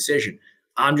in this decision.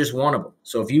 I'm just one of them.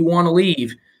 So if you want to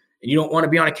leave and you don't want to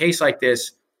be on a case like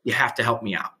this, you have to help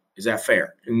me out. Is that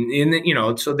fair? And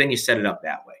then, so then you set it up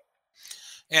that way.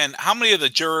 And how many of the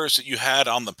jurors that you had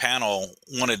on the panel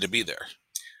wanted to be there?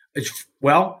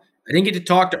 Well, I didn't get to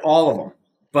talk to all of them,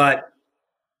 but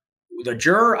the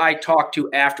juror I talked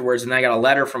to afterwards, and I got a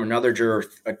letter from another juror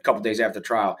a couple days after the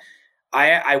trial.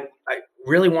 I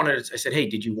really wanted to, I said, hey,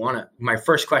 my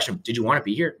first question, did you want to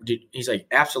be here? He's like,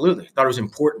 absolutely. I thought it was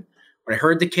important. When I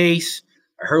heard the case,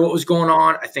 I heard what was going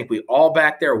on. I think we all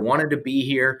back there wanted to be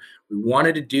here. We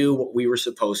wanted to do what we were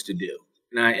supposed to do.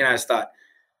 And I just thought,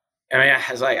 I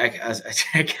was like,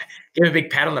 I gave a big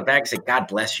pat on the back and said, God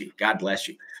bless you. God bless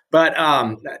you. But,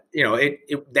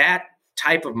 that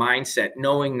type of mindset,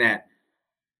 knowing that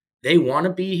they want to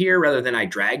be here rather than I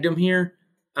dragged them here,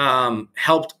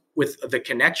 helped with the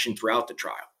connection throughout the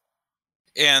trial.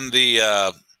 And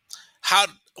how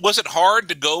was it hard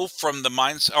to go from the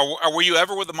mindset, or were you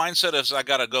ever with the mindset of, I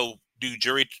got to go do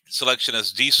jury selection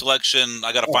as deselection?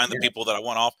 I got to find the people that I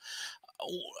want off.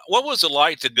 What was it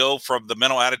like to go from the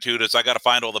mental attitude as I got to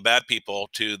find all the bad people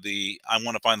to I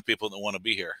want to find the people that want to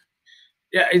be here?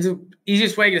 Yeah, it's the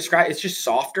easiest way to describe it. It's just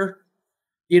softer.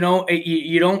 You don't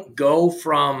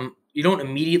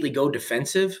immediately go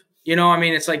defensive.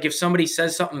 It's like if somebody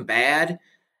says something bad,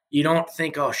 you don't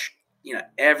think,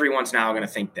 everyone's now going to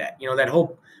think that. That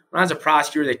whole, when I was a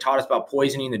prosecutor, they taught us about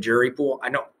poisoning the jury pool. I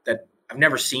know that I've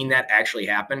never seen that actually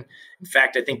happen. In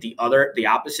fact, I think the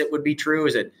opposite would be true,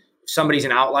 is that if somebody's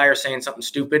an outlier saying something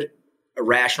stupid, a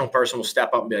rational person will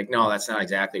step up and be like, no, that's not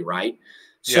exactly right.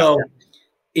 So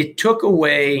it took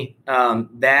away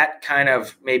that kind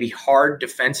of maybe hard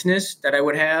defenseness that I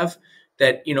would have,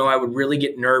 that, I would really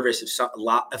get nervous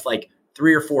if like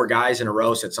 3 or 4 guys in a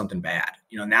row said something bad.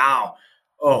 Now,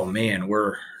 oh man,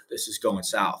 this is going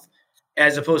south.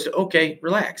 As opposed to, okay,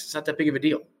 relax. It's not that big of a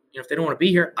deal. If they don't want to be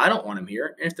here, I don't want them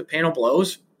here. And if the panel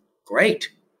blows,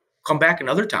 great. Come back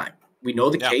another time. We know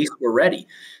the case, we're ready.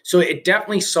 So it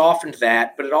definitely softened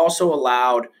that, but it also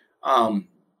allowed,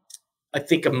 I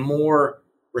think, a more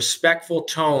respectful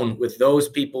tone with those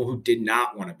people who did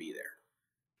not want to be there.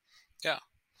 Yeah.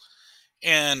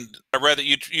 And I read that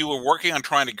you were working on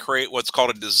trying to create what's called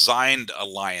a designed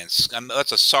alliance. And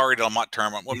that's a sorry Delmont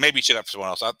term. Well, maybe you should have for someone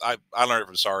else. I learned it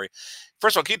from sorry.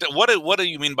 First of all, Keith, what do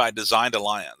you mean by designed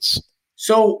alliance?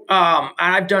 So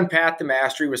I've done Path to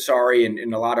Mastery with Sari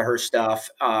and a lot of her stuff.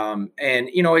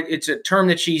 It's a term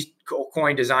that she's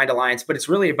coined, designed alliance, but it's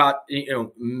really about,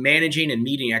 managing and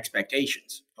meeting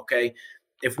expectations. Okay.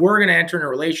 If we're going to enter in a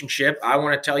relationship, I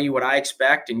want to tell you what I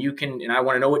expect, and I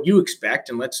want to know what you expect,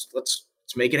 and let's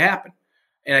make it happen.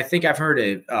 And I think I've heard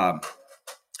a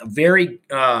very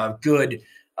good,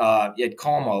 you'd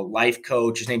call him a life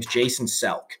coach. His name's Jason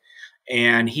Selk.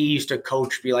 And he used to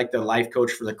be like the life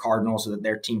coach for the Cardinals, so that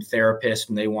their team therapist,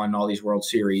 and they won all these World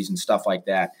Series and stuff like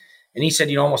that. And he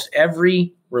said, almost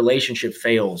every relationship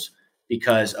fails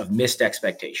because of missed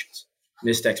expectations.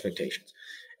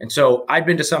 And so I'd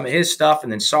been to some of his stuff,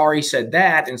 and then Sari said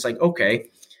that, and it's like, okay,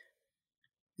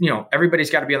 everybody's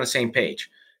got to be on the same page.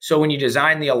 So when you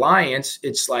design the alliance,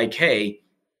 it's like, hey,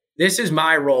 this is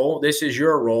my role. This is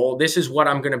your role. This is what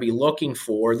I'm going to be looking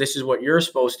for. This is what you're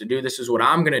supposed to do. This is what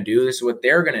I'm going to do. This is what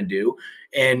they're going to do.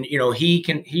 And,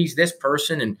 he's this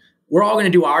person, and we're all going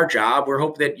to do our job. We're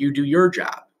hoping that you do your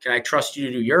job. Can I trust you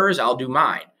to do yours? I'll do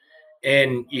mine.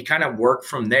 And you kind of work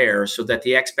from there so that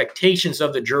the expectations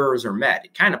of the jurors are met.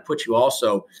 It kind of puts you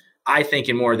also, I think,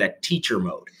 in more of that teacher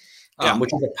mode,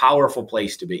 which is a powerful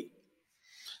place to be.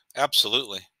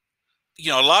 Absolutely.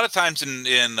 A lot of times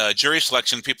in jury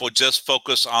selection, people just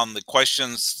focus on the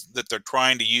questions that they're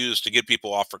trying to use to get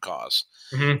people off for cause.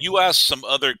 Mm-hmm. You ask some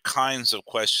other kinds of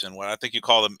questions, what I think you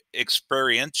call them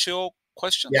experiential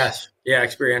questions. Yes. Yeah.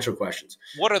 Experiential questions.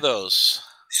 What are those?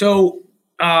 So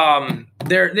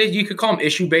you could call them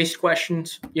issue-based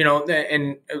questions,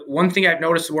 and one thing I've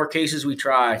noticed, the more cases we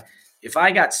try, if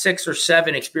I got 6 or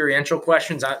 7 experiential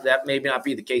questions, that may not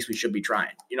be the case we should be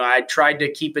trying. I tried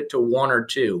to keep it to 1 or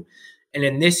 2. And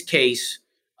in this case,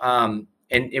 and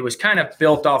it was kind of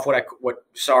built off what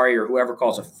Sari or whoever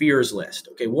calls a fears list.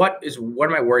 Okay, what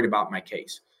am I worried about in my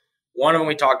case? One of them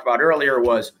we talked about earlier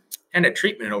was ended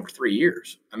treatment in over 3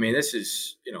 years. I mean, this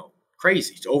is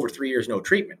crazy. It's over 3 years, no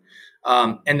treatment.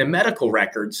 And the medical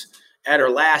records at her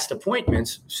last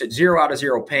appointments said 0 out of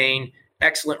 0 pain,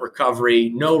 excellent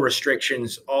recovery, no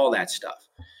restrictions, all that stuff.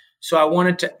 So I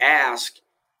wanted to ask,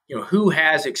 who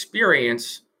has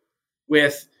experience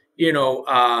with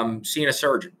seeing a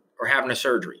surgeon or having a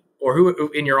surgery, or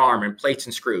who in your arm and plates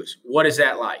and screws. What is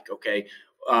that like? Okay.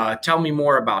 Tell me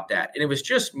more about that. And it was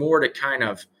just more to kind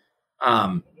of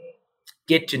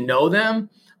get to know them.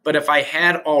 But if I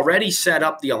had already set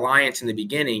up the alliance in the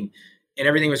beginning and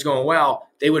everything was going well,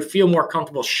 they would feel more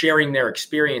comfortable sharing their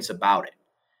experience about it.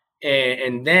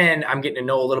 And then I'm getting to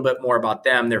know a little bit more about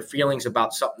them, their feelings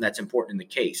about something that's important in the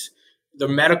case. The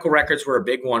medical records were a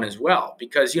big one as well,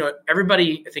 because,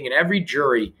 everybody, I think in every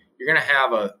jury, you're going to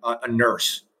have a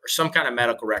nurse or some kind of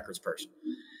medical records person.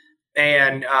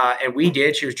 And we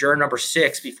did. She was juror number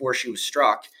 6 before she was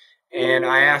struck. And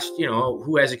I asked,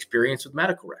 who has experience with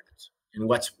medical records and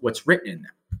what's written in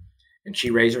them. And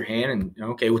she raised her hand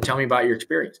and, okay, well, tell me about your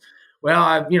experience.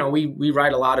 Well, we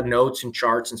write a lot of notes and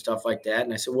charts and stuff like that.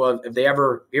 And I said, well, have you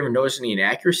ever noticed any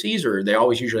inaccuracies, or are they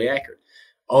always usually accurate?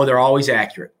 Oh, they're always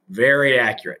accurate. Very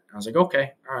accurate. I was like,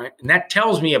 okay, all right. And that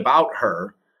tells me about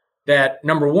her that,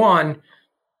 number one,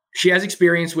 she has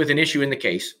experience with an issue in the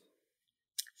case.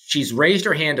 She's raised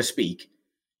her hand to speak.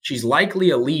 She's likely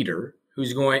a leader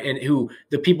who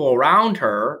the people around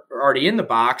her are already in the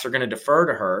box are going to defer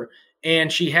to her.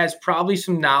 And she has probably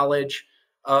some knowledge,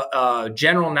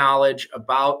 general knowledge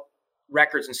about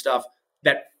records and stuff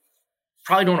that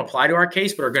probably don't apply to our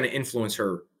case, but are going to influence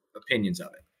her opinions of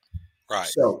it. Right.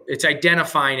 So it's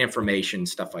identifying information,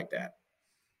 stuff like that.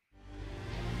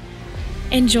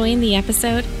 Enjoying the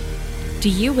episode? Do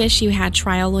you wish you had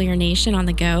Trial Lawyer Nation on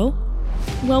the go?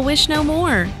 Well, wish no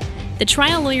more. The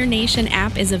Trial Lawyer Nation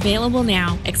app is available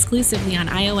now exclusively on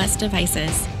iOS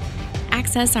devices.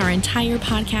 Access our entire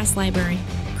podcast library,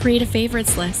 create a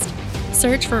favorites list,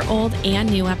 search for old and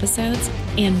new episodes,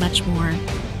 and much more.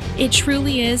 It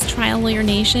truly is Trial Lawyer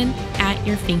Nation at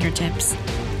your fingertips.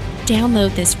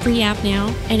 Download this free app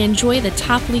now and enjoy the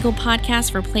top legal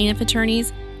podcast for plaintiff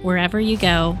attorneys wherever you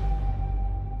go.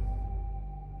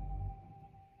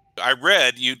 I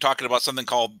read you talking about something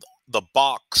called the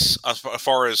box as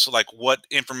far as like what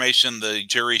information the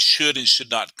jury should and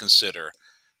should not consider.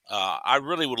 I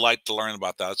really would like to learn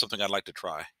about that. It's something I'd like to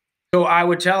try. So I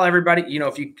would tell everybody,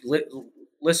 if you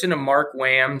listen to Mark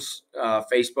Wham's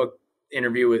Facebook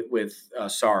interview with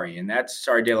Sari, and that's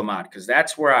Sari De La Motte, because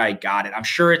that's where I got it. I'm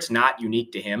sure it's not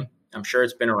unique to him. I'm sure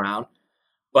it's been around.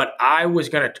 But I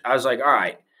was like, all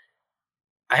right.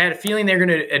 I had a feeling they're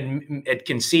going to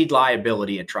concede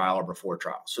liability at trial or before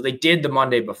trial. So they did the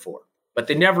Monday before, but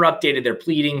they never updated their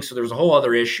pleading. So there was a whole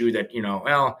other issue that,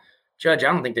 well, Judge, I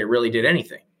don't think they really did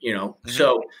anything,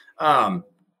 Mm-hmm.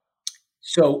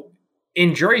 So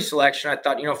in jury selection, I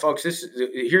thought, folks,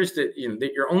 here's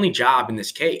your only job in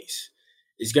this case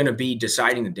is going to be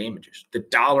deciding the damages, the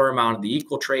dollar amount of the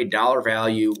equal trade, dollar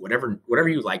value, whatever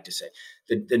you like to say,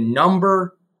 the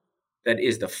number that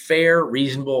is the fair,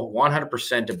 reasonable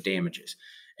 100% of damages.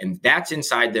 And that's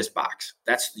inside this box.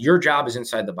 That's your job is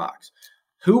inside the box.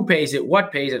 Who pays it,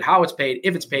 what pays it, how it's paid,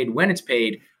 if it's paid, when it's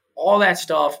paid, all that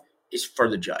stuff is for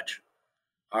the judge.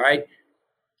 All right.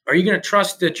 Are you going to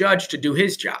trust the judge to do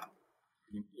his job?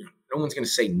 No one's going to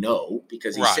say no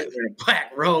because he's sitting there in a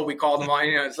black robe. We call them on,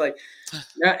 it's like,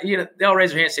 they'll raise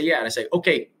their hand and say, yeah. And I say,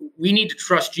 okay, we need to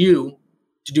trust you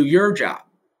to do your job.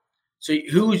 So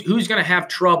who's going to have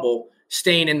trouble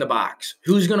staying in the box?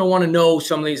 Who's going to want to know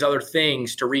some of these other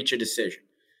things to reach a decision?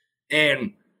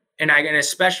 And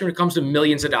especially when it comes to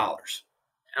millions of dollars.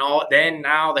 And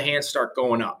now the hands start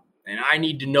going up. And I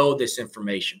need to know this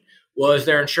information. Was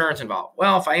there insurance involved?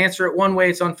 Well, if I answer it one way,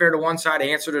 it's unfair to one side. I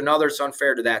answer it another, it's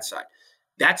unfair to that side.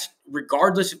 That's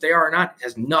regardless if they are or not. It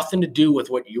has nothing to do with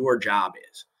what your job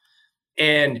is.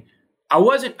 And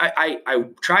I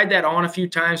tried that on a few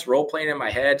times, role playing in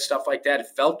my head, stuff like that. It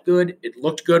felt good. It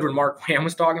looked good when Mark Wham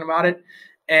was talking about it.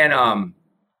 And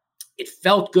it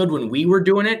felt good when we were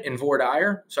doing it in voir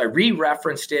dire. So I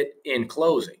re-referenced it in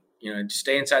closing, to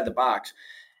stay inside the box.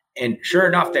 And sure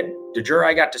enough, that the juror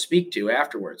I got to speak to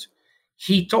afterwards,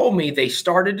 he told me they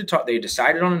started to talk, they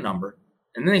decided on a number.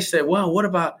 And then they said, well,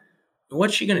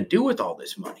 what's she going to do with all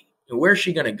this money? And where's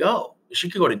she going to go? She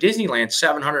could go to Disneyland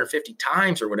 750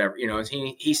 times or whatever.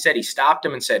 He said he stopped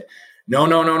him and said,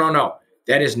 no.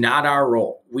 That is not our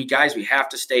role. We have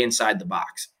to stay inside the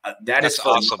box. That's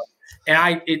awesome.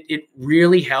 And it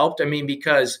really helped. I mean,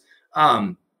 because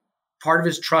part of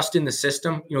his trust in the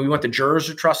system, we want the jurors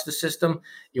to trust the system.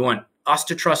 You want us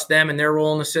to trust them and their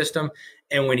role in the system.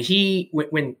 And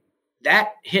when that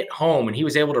hit home and he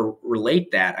was able to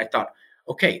relate that, I thought,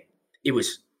 okay, it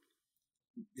was,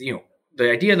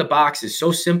 the idea of the box is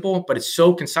so simple, but it's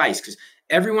so concise because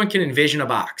everyone can envision a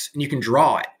box and you can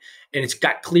draw it and it's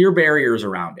got clear barriers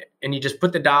around it. And you just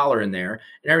put the dollar in there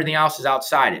and everything else is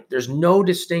outside it. There's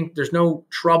no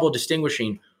trouble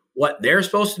distinguishing what they're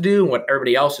supposed to do and what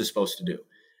everybody else is supposed to do.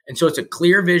 And so it's a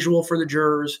clear visual for the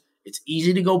jurors. It's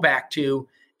easy to go back to.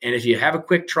 And if you have a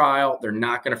quick trial, they're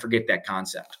not going to forget that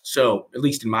concept. So at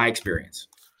least in my experience.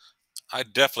 I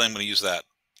definitely am going to use that.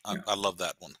 I love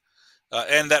that one.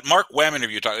 And that Mark Wham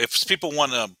interview, if people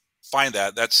want to find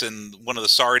that, that's in one of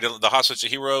the Hot Such a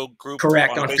Hero group.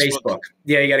 Correct, on Facebook.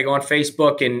 Yeah, you got to go on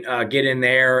Facebook and get in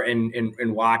there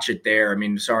and watch it there. I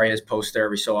mean, Sorry has posts there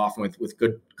every so often with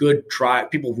good try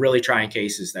people really trying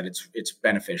cases that it's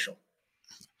beneficial.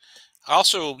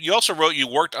 You also wrote you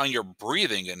worked on your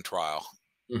breathing in trial.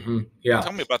 Mm-hmm. Yeah,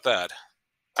 tell me about that.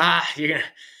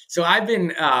 So I've been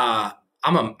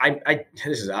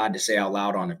this is odd to say out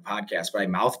loud on a podcast, but I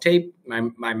mouth tape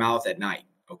my mouth at night.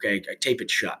 Okay, I tape it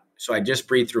shut. So I just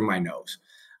breathe through my nose.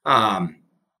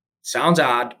 Sounds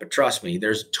odd, but trust me,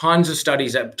 there's tons of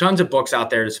studies, tons of books out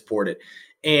there to support it.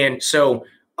 And so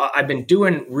I've been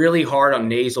doing really hard on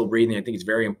nasal breathing. I think it's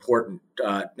very important.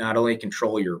 Not only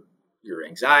control your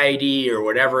anxiety or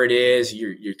whatever it is,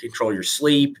 you control your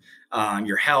sleep,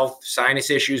 your health, sinus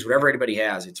issues, whatever anybody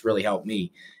has. It's really helped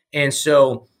me. And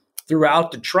so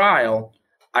throughout the trial,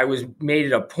 I made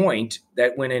it a point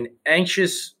that when an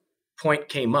anxious point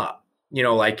came up,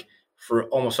 like for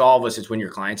almost all of us, it's when your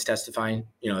client's testifying.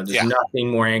 There's nothing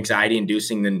more anxiety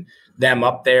inducing than them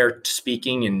up there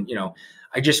speaking. And,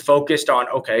 I just focused on,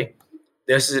 okay,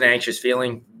 this is an anxious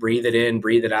feeling. Breathe it in,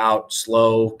 breathe it out,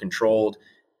 slow, controlled.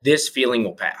 This feeling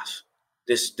will pass.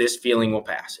 This feeling will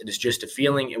pass. It is just a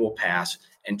feeling. It will pass.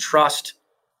 And trust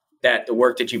that the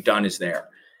work that you've done is there.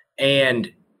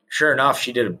 And sure enough,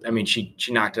 she did.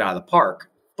 She knocked it out of the park.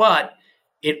 But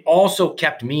it also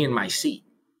kept me in my seat.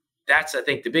 That's, I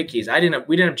think, the big key is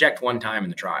we didn't object one time in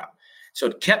the trial. So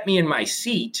it kept me in my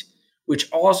seat, which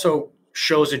also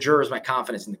shows the jurors my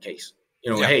confidence in the case.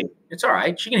 Hey, it's all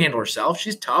right. She can handle herself.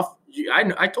 She's tough.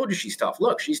 I told you she's tough.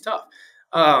 Look, she's tough.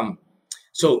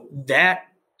 So that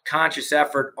conscious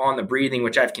effort on the breathing,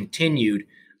 which I've continued,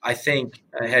 I think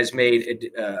has made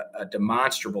a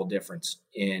demonstrable difference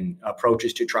in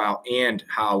approaches to trial and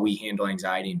how we handle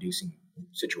anxiety-inducing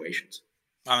situations.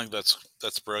 I think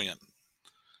that's brilliant.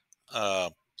 Your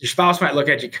spouse might look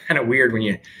at you kind of weird when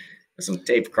you have some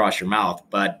tape across your mouth,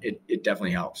 but it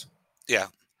definitely helps. Yeah.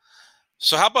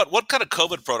 So how about what kind of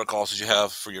COVID protocols did you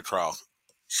have for your trial?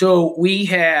 So we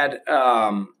had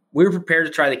we were prepared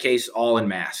to try the case all in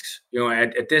masks.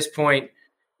 At this point,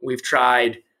 we've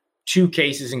tried 2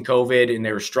 cases in COVID, and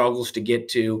there were struggles to get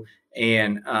to.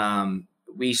 And I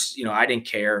didn't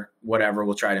care. Whatever,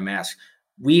 we'll try to mask.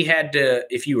 We had to.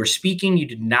 If you were speaking, you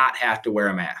did not have to wear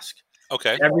a mask.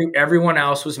 Okay. Everyone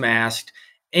else was masked.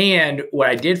 And what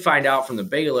I did find out from the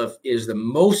bailiff is the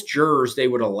most jurors they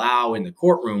would allow in the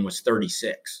courtroom was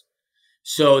 36.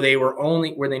 So they were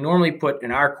only where they normally put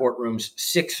in our courtrooms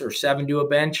 6 or 7 to a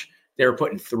bench. They were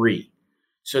putting 3.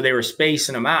 So they were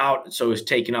spacing them out. So it was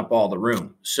taking up all the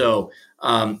room. So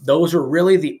those were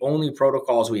really the only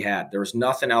protocols we had. There was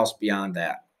nothing else beyond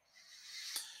that.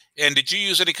 And did you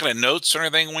use any kind of notes or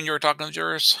anything when you were talking to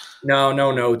jurors? No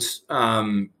notes.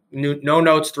 No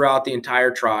notes throughout the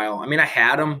entire trial. I mean, I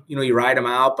had them, you write them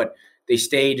out, but they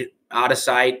stayed out of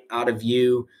sight, out of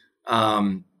view.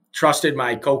 Trusted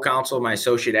my co-counsel, my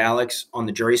associate Alex, on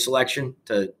the jury selection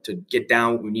to get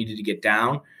down what we needed to get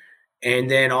down. And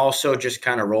then also just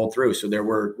kind of rolled through. So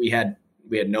we had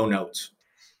no notes.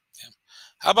 Yeah.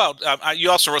 How about, you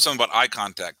also wrote something about eye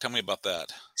contact. Tell me about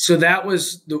that. So that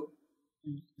was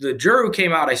the juror who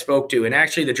came out I spoke to, and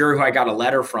actually the juror who I got a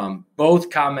letter from, both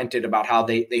commented about how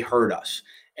they heard us.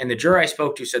 And the juror I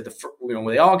spoke to said when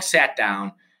they all sat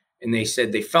down and they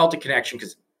said they felt a connection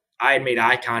because I had made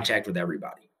eye contact with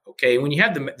everybody. Okay, when you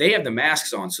have they have the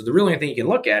masks on, so the really only thing you can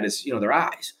look at is their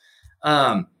eyes.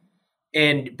 But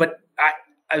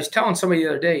I was telling somebody the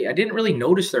other day I didn't really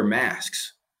notice their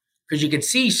masks because you can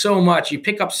see so much, you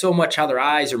pick up so much how their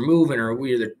eyes are moving or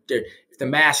if the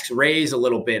masks raise a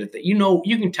little bit,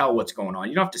 you can tell what's going on.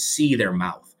 You don't have to see their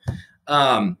mouth.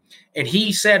 And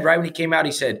he said right when he came out,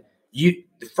 he said, the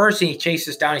first thing he chased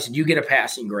us down, he said, you get a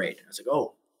passing grade. I was like,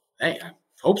 oh, hey, I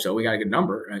hope so. We got a good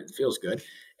number. It feels good.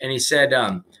 And he said,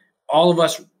 all of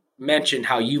us mentioned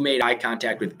how you made eye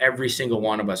contact with every single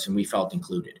one of us and we felt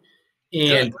included.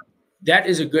 And that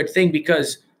is a good thing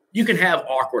because you can have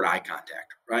awkward eye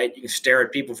contact, right? You can stare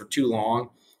at people for too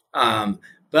long.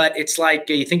 But it's like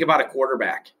you think about a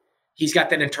quarterback. He's got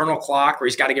that internal clock where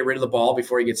he's got to get rid of the ball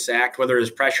before he gets sacked, whether there's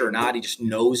pressure or not. He just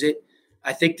knows it.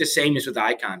 I think the same is with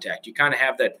eye contact. You kind of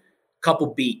have that couple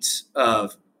beats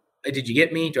of, did you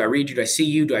get me? Do I read you? Do I see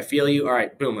you? Do I feel you? All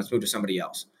right, boom, let's move to somebody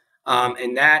else.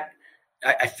 And that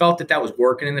I felt that was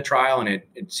working in the trial, and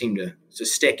it seemed to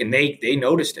stick, and they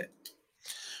noticed it.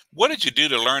 What did you do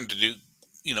to learn to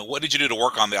what did you do to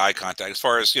work on the eye contact? As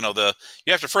far as, you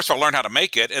have to first of all learn how to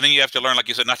make it, and then you have to learn, like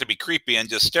you said, not to be creepy and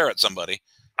just stare at somebody.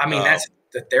 I mean, that's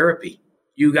the therapy.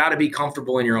 You got to be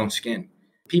comfortable in your own skin.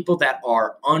 People that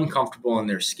are uncomfortable in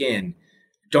their skin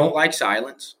don't like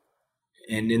silence.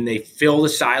 And then they fill the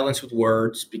silence with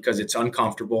words because it's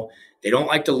uncomfortable. They don't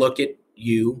like to look at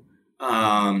you,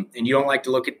 and you don't like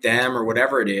to look at them or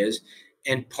whatever it is.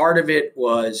 And part of it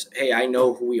was, hey, I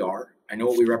know who we are. I know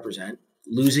what we represent.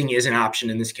 Losing is an option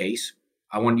in this case.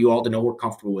 I want you all to know we're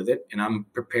comfortable with it, and I'm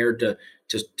prepared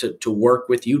to work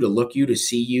with you, to look you, to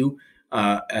see you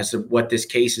as to what this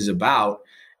case is about.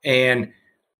 And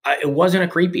it wasn't a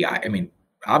creepy eye. I mean,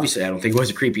 obviously, I don't think it was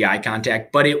a creepy eye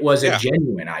contact, but it was a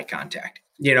genuine eye contact.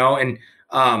 And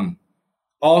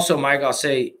also, Mike, I'll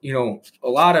say, a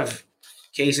lot of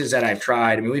cases that I've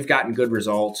tried. I mean, we've gotten good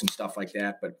results and stuff like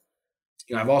that, but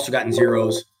I've also gotten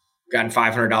zeros, gotten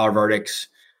 $500 verdicts.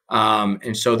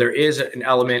 And so there is an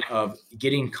element of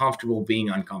getting comfortable being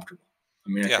uncomfortable. I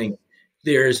mean, I think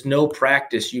there's no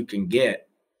practice you can get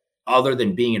other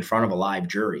than being in front of a live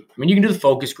jury. I mean, you can do the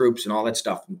focus groups and all that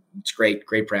stuff. It's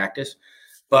great practice.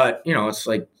 But, it's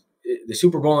like the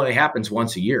Super Bowl only happens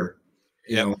once a year.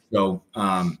 So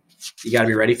you got to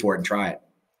be ready for it and try it.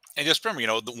 And just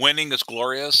remember, the winning is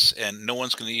glorious, and no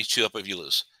one's going to eat you up if you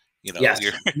lose. Yes.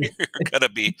 You're going to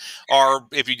be, or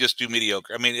if you just do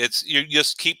mediocre. I mean,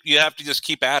 you have to just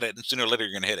keep at it, and sooner or later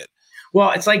you're going to hit it.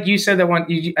 Well, it's like you said that one.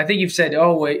 I think you've said, you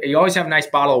always have a nice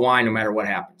bottle of wine no matter what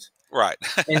happens. Right.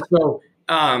 And so,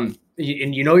 and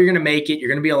you're going to make it. You're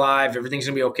going to be alive. Everything's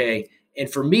going to be okay. And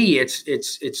for me,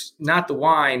 it's not the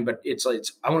wine, but it's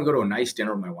I want to go to a nice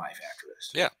dinner with my wife after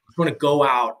this. Yeah. I want to go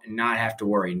out and not have to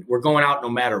worry. We're going out no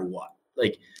matter what.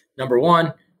 Like, number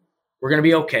one, we're going to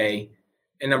be okay.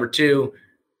 And number two,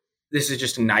 this is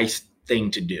just a nice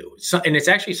thing to do. And it's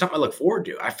actually something I look forward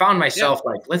to. I found myself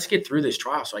like, let's get through this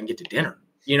trial so I can get to dinner,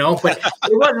 but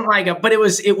it wasn't like but it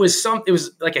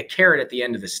was like a carrot at the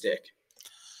end of the stick.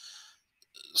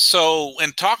 So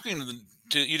in talking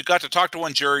you got to talk to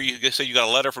one jury, you said you got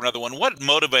a letter from another one. What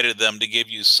motivated them to give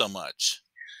you so much?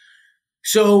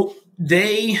 So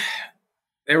they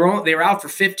were out for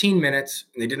 15 minutes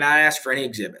and they did not ask for any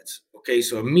exhibits. Okay,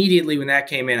 so immediately when that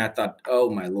came in, I thought, oh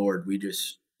my Lord, we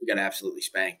got absolutely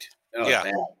spanked. Oh, yeah.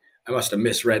 Bad. I must have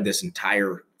misread this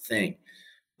entire thing.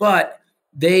 But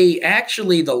the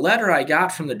letter I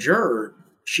got from the juror,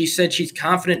 she said she's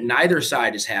confident neither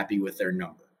side is happy with their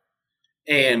number.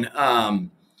 And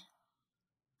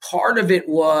part of it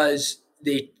was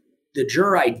the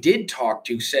juror I did talk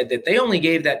to said that they only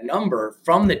gave that number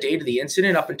from the date of the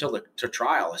incident up until the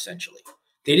trial, essentially.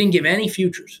 They didn't give any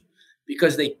futures.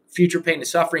 Because future pain and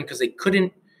suffering, because there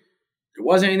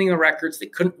wasn't anything in the records. They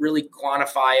couldn't really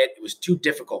quantify it. It was too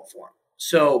difficult for them.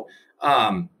 So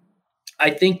I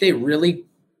think they really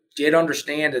did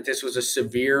understand that this was a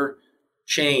severe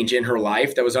change in her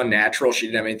life that was unnatural. She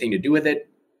didn't have anything to do with it.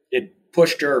 It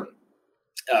pushed her,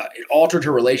 it altered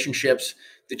her relationships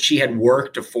that she had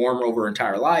worked to form over her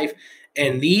entire life.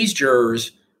 And these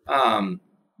jurors,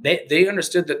 they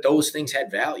understood that those things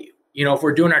had value. If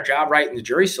we're doing our job right in the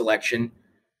jury selection,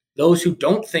 those who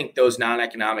don't think those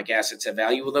non-economic assets have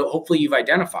value, well, hopefully you've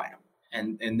identified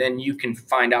them, and then you can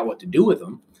find out what to do with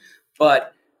them.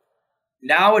 But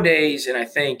nowadays, and I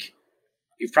think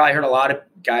you've probably heard a lot of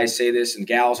guys say this and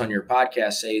gals on your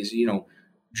podcast say is,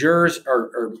 jurors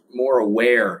are more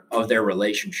aware of their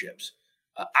relationships.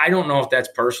 I don't know if that's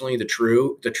personally the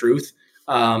truth,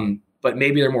 but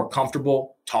maybe they're more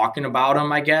comfortable talking about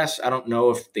them, I guess. I don't know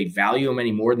if they value them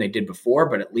any more than they did before,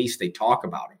 but at least they talk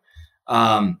about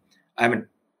them. I haven't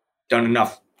done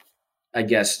enough, I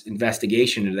guess,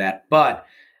 investigation into that, but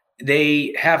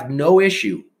they have no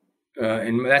issue,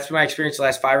 and that's my experience the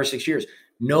last 5 or 6 years,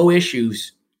 no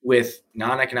issues with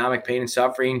non-economic pain and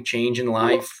suffering, change in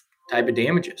life type of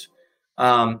damages.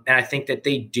 And I think that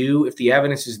they do, if the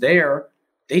evidence is there,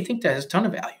 they think that has a ton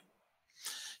of value.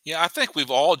 Yeah, I think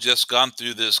we've all just gone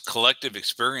through this collective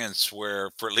experience where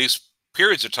for at least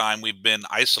periods of time, we've been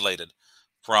isolated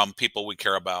from people we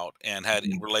care about and had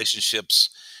relationships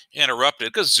interrupted,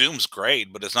 because Zoom's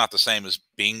great, but it's not the same as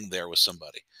being there with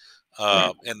somebody.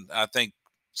 Right. And I think,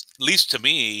 at least to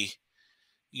me,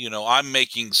 I'm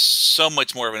making so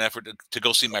much more of an effort to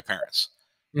go see my parents.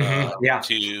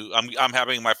 I'm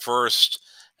having my first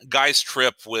guys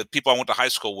trip with people I went to high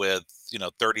school with,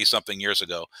 30 something years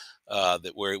ago,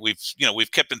 that where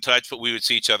we've kept in touch, but we would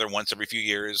see each other once every few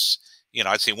years.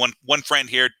 I'd see one friend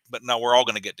here, but no, we're all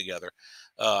going to get together.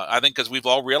 I think because we've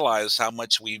all realized how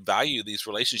much we value these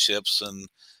relationships, and,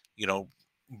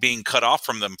 being cut off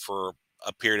from them for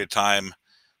a period of time,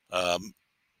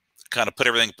 kind of put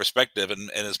everything in perspective and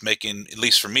is making, at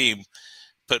least for me,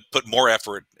 put more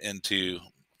effort into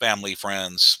family,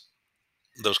 friends,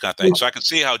 those kind of things. So I can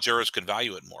see how jurors could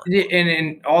value it more.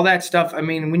 And all that stuff. I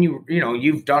mean, when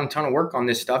you've done a ton of work on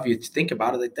this stuff, you think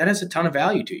about it, like that has a ton of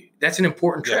value to you. That's an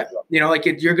important trip.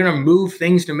 You're going to move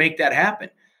things to make that happen.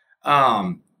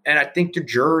 And I think the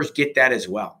jurors get that as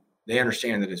well. They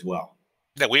understand that as well.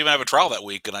 Yeah, we even have a trial that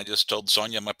week, and I just told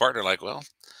Sonia, my partner, like, well,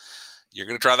 you're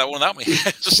going to try that one without me.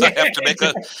 So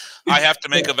I have to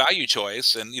make a value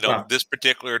choice. And, this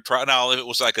particular trial, now if it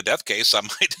was like a death case, I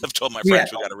might have told my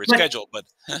friends we got to reschedule. But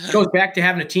it goes back to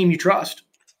having a team you trust.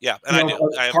 Yeah. And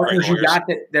I have partners you got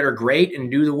that are great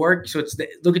and do the work. So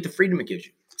look at the freedom it gives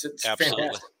you. It's absolutely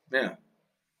fantastic. Yeah.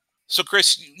 So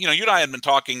Chris, you and I had been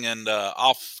talking and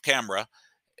off camera.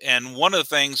 And one of the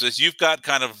things is you've got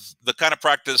kind of the kind of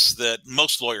practice that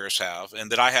most lawyers have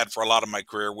and that I had for a lot of my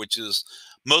career, which is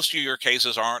most of your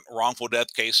cases aren't wrongful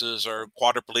death cases or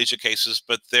quadriplegia cases,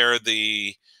 but they're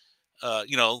the,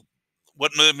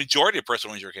 what the majority of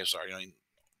personal injury cases are.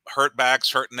 Hurt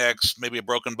backs, hurt necks, maybe a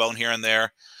broken bone here and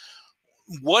there.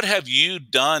 What have you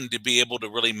done to be able to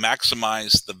really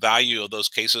maximize the value of those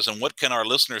cases? And what can our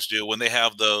listeners do when they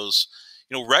have those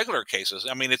regular cases?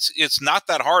 I mean, it's not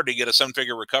that hard to get a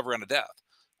 7-figure recovery on a death.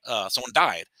 Someone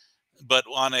died, but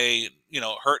on a,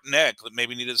 hurt neck that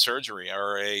maybe needed surgery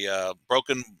or a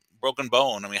broken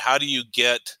bone. I mean, how do you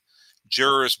get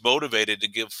jurors motivated to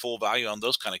give full value on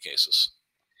those kind of cases?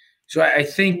 So I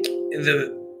think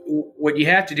what you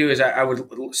have to do is I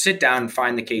would sit down and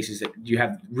find the cases that you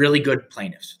have really good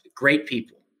plaintiffs, great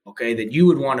people, okay, that you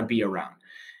would want to be around.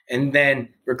 And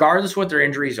then regardless what their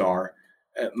injuries are,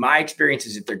 my experience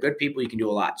is if they're good people, you can do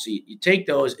a lot. So you take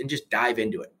those and just dive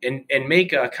into it and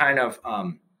make a kind of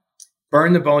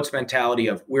burn the bones mentality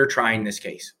of we're trying this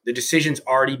case. The decision's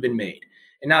already been made.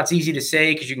 And now it's easy to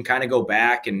say because you can kind of go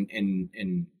back and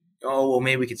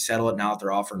maybe we could settle it now if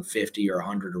they're offering 50 or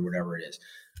 100 or whatever it is.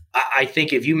 I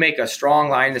think if you make a strong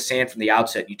line in the sand from the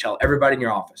outset, you tell everybody in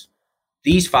your office,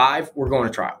 these 5, we're going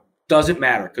to trial. Doesn't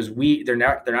matter because they're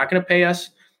not going to pay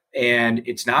us. And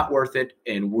it's not worth it,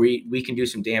 and we can do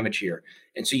some damage here.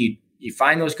 And so you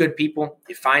find those good people,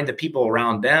 you find the people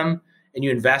around them, and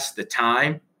you invest the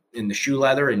time in the shoe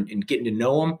leather and getting to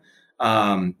know them,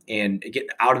 and getting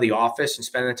out of the office and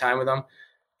spending the time with them,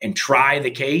 and try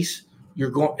the case.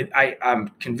 I'm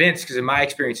convinced, because in my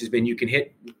experience has been you can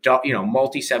hit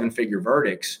multi 7-figure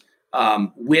verdicts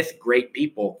with great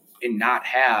people and not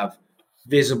have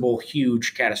visible,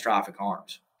 huge, catastrophic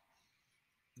harms.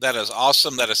 That is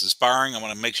awesome. That is inspiring. I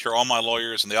want to make sure all my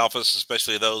lawyers in the office,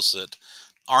 especially those that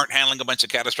aren't handling a bunch of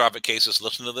catastrophic cases,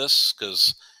 listen to this,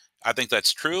 because I think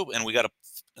that's true. And we got to,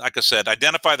 like I said,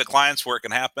 identify the clients where it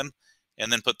can happen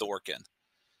and then put the work in.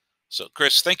 So,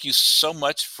 Chris, thank you so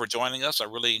much for joining us. I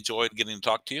really enjoyed getting to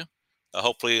talk to you.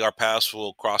 Hopefully our paths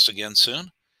will cross again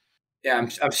soon. Yeah, I'm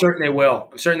certain they will.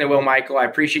 I'm certain they will, Michael. I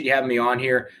appreciate you having me on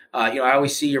here. I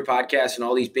always see your podcast and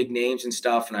all these big names and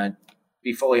stuff. And I'd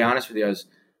be fully honest with you, I was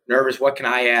nervous. What can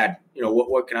I add?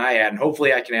 What can I add? And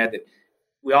hopefully I can add that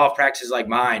we all have practices like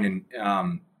mine, and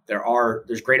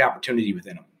there's great opportunity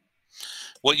within them.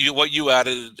 What you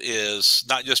added is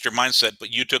not just your mindset,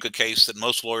 but you took a case that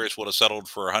most lawyers would have settled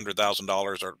for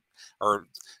 $100,000 or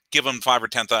give them $5,000 or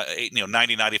 $10,000,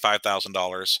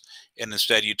 $95,000, and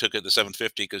instead you took it to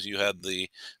 $750 because you had the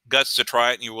guts to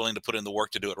try it and you're willing to put in the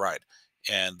work to do it right.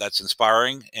 And that's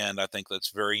inspiring, and I think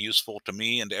that's very useful to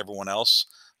me and to everyone else.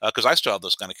 Because I still have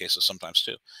those kind of cases sometimes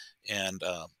too. And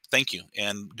thank you,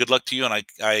 and good luck to you. And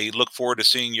I look forward to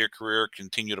seeing your career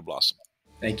continue to blossom.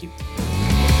 Thank you.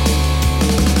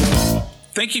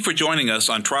 Thank you for joining us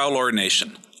on Trial Lawyer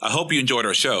Nation. I hope you enjoyed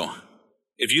our show.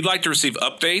 If you'd like to receive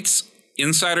updates,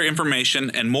 insider information,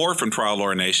 and more from Trial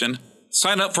Lawyer Nation,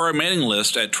 sign up for our mailing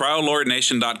list at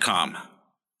triallawyernation.com.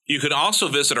 You can also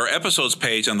visit our episodes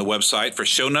page on the website for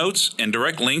show notes and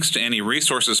direct links to any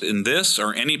resources in this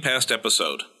or any past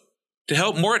episode. To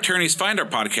help more attorneys find our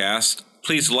podcast,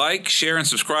 please like, share, and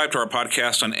subscribe to our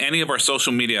podcast on any of our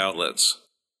social media outlets.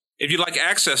 If you'd like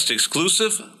access to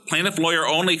exclusive, plaintiff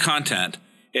lawyer-only content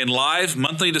and live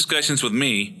monthly discussions with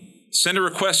me, send a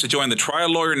request to join the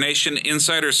Trial Lawyer Nation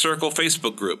Insider Circle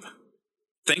Facebook group.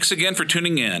 Thanks again for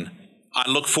tuning in. I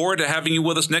look forward to having you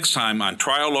with us next time on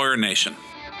Trial Lawyer Nation.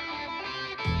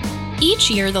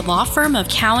 Each year, the law firm of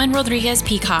Cowan Rodriguez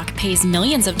Peacock pays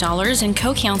millions of dollars in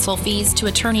co-counsel fees to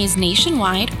attorneys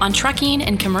nationwide on trucking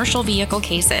and commercial vehicle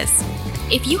cases.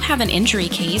 If you have an injury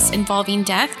case involving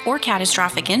death or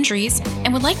catastrophic injuries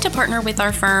and would like to partner with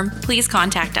our firm, please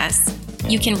contact us.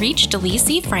 You can reach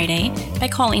DeLisi Friday by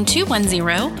calling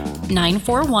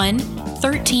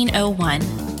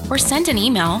 210-941-1301 or send an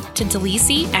email to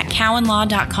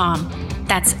delisi@cowanlaw.com.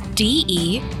 That's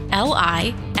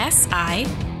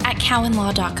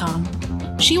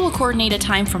DELISI@cowanlaw.com. She will coordinate a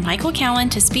time for Michael Cowan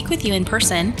to speak with you in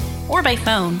person or by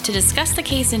phone to discuss the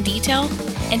case in detail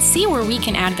and see where we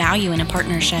can add value in a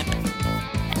partnership.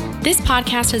 This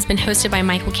podcast has been hosted by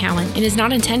Michael Cowan and is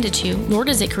not intended to, nor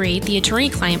does it create the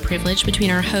attorney-client privilege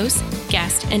between our host,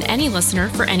 guest, and any listener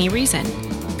for any reason.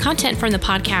 Content from the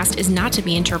podcast is not to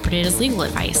be interpreted as legal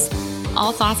advice.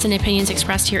 All thoughts and opinions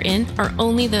expressed herein are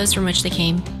only those from which they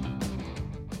came.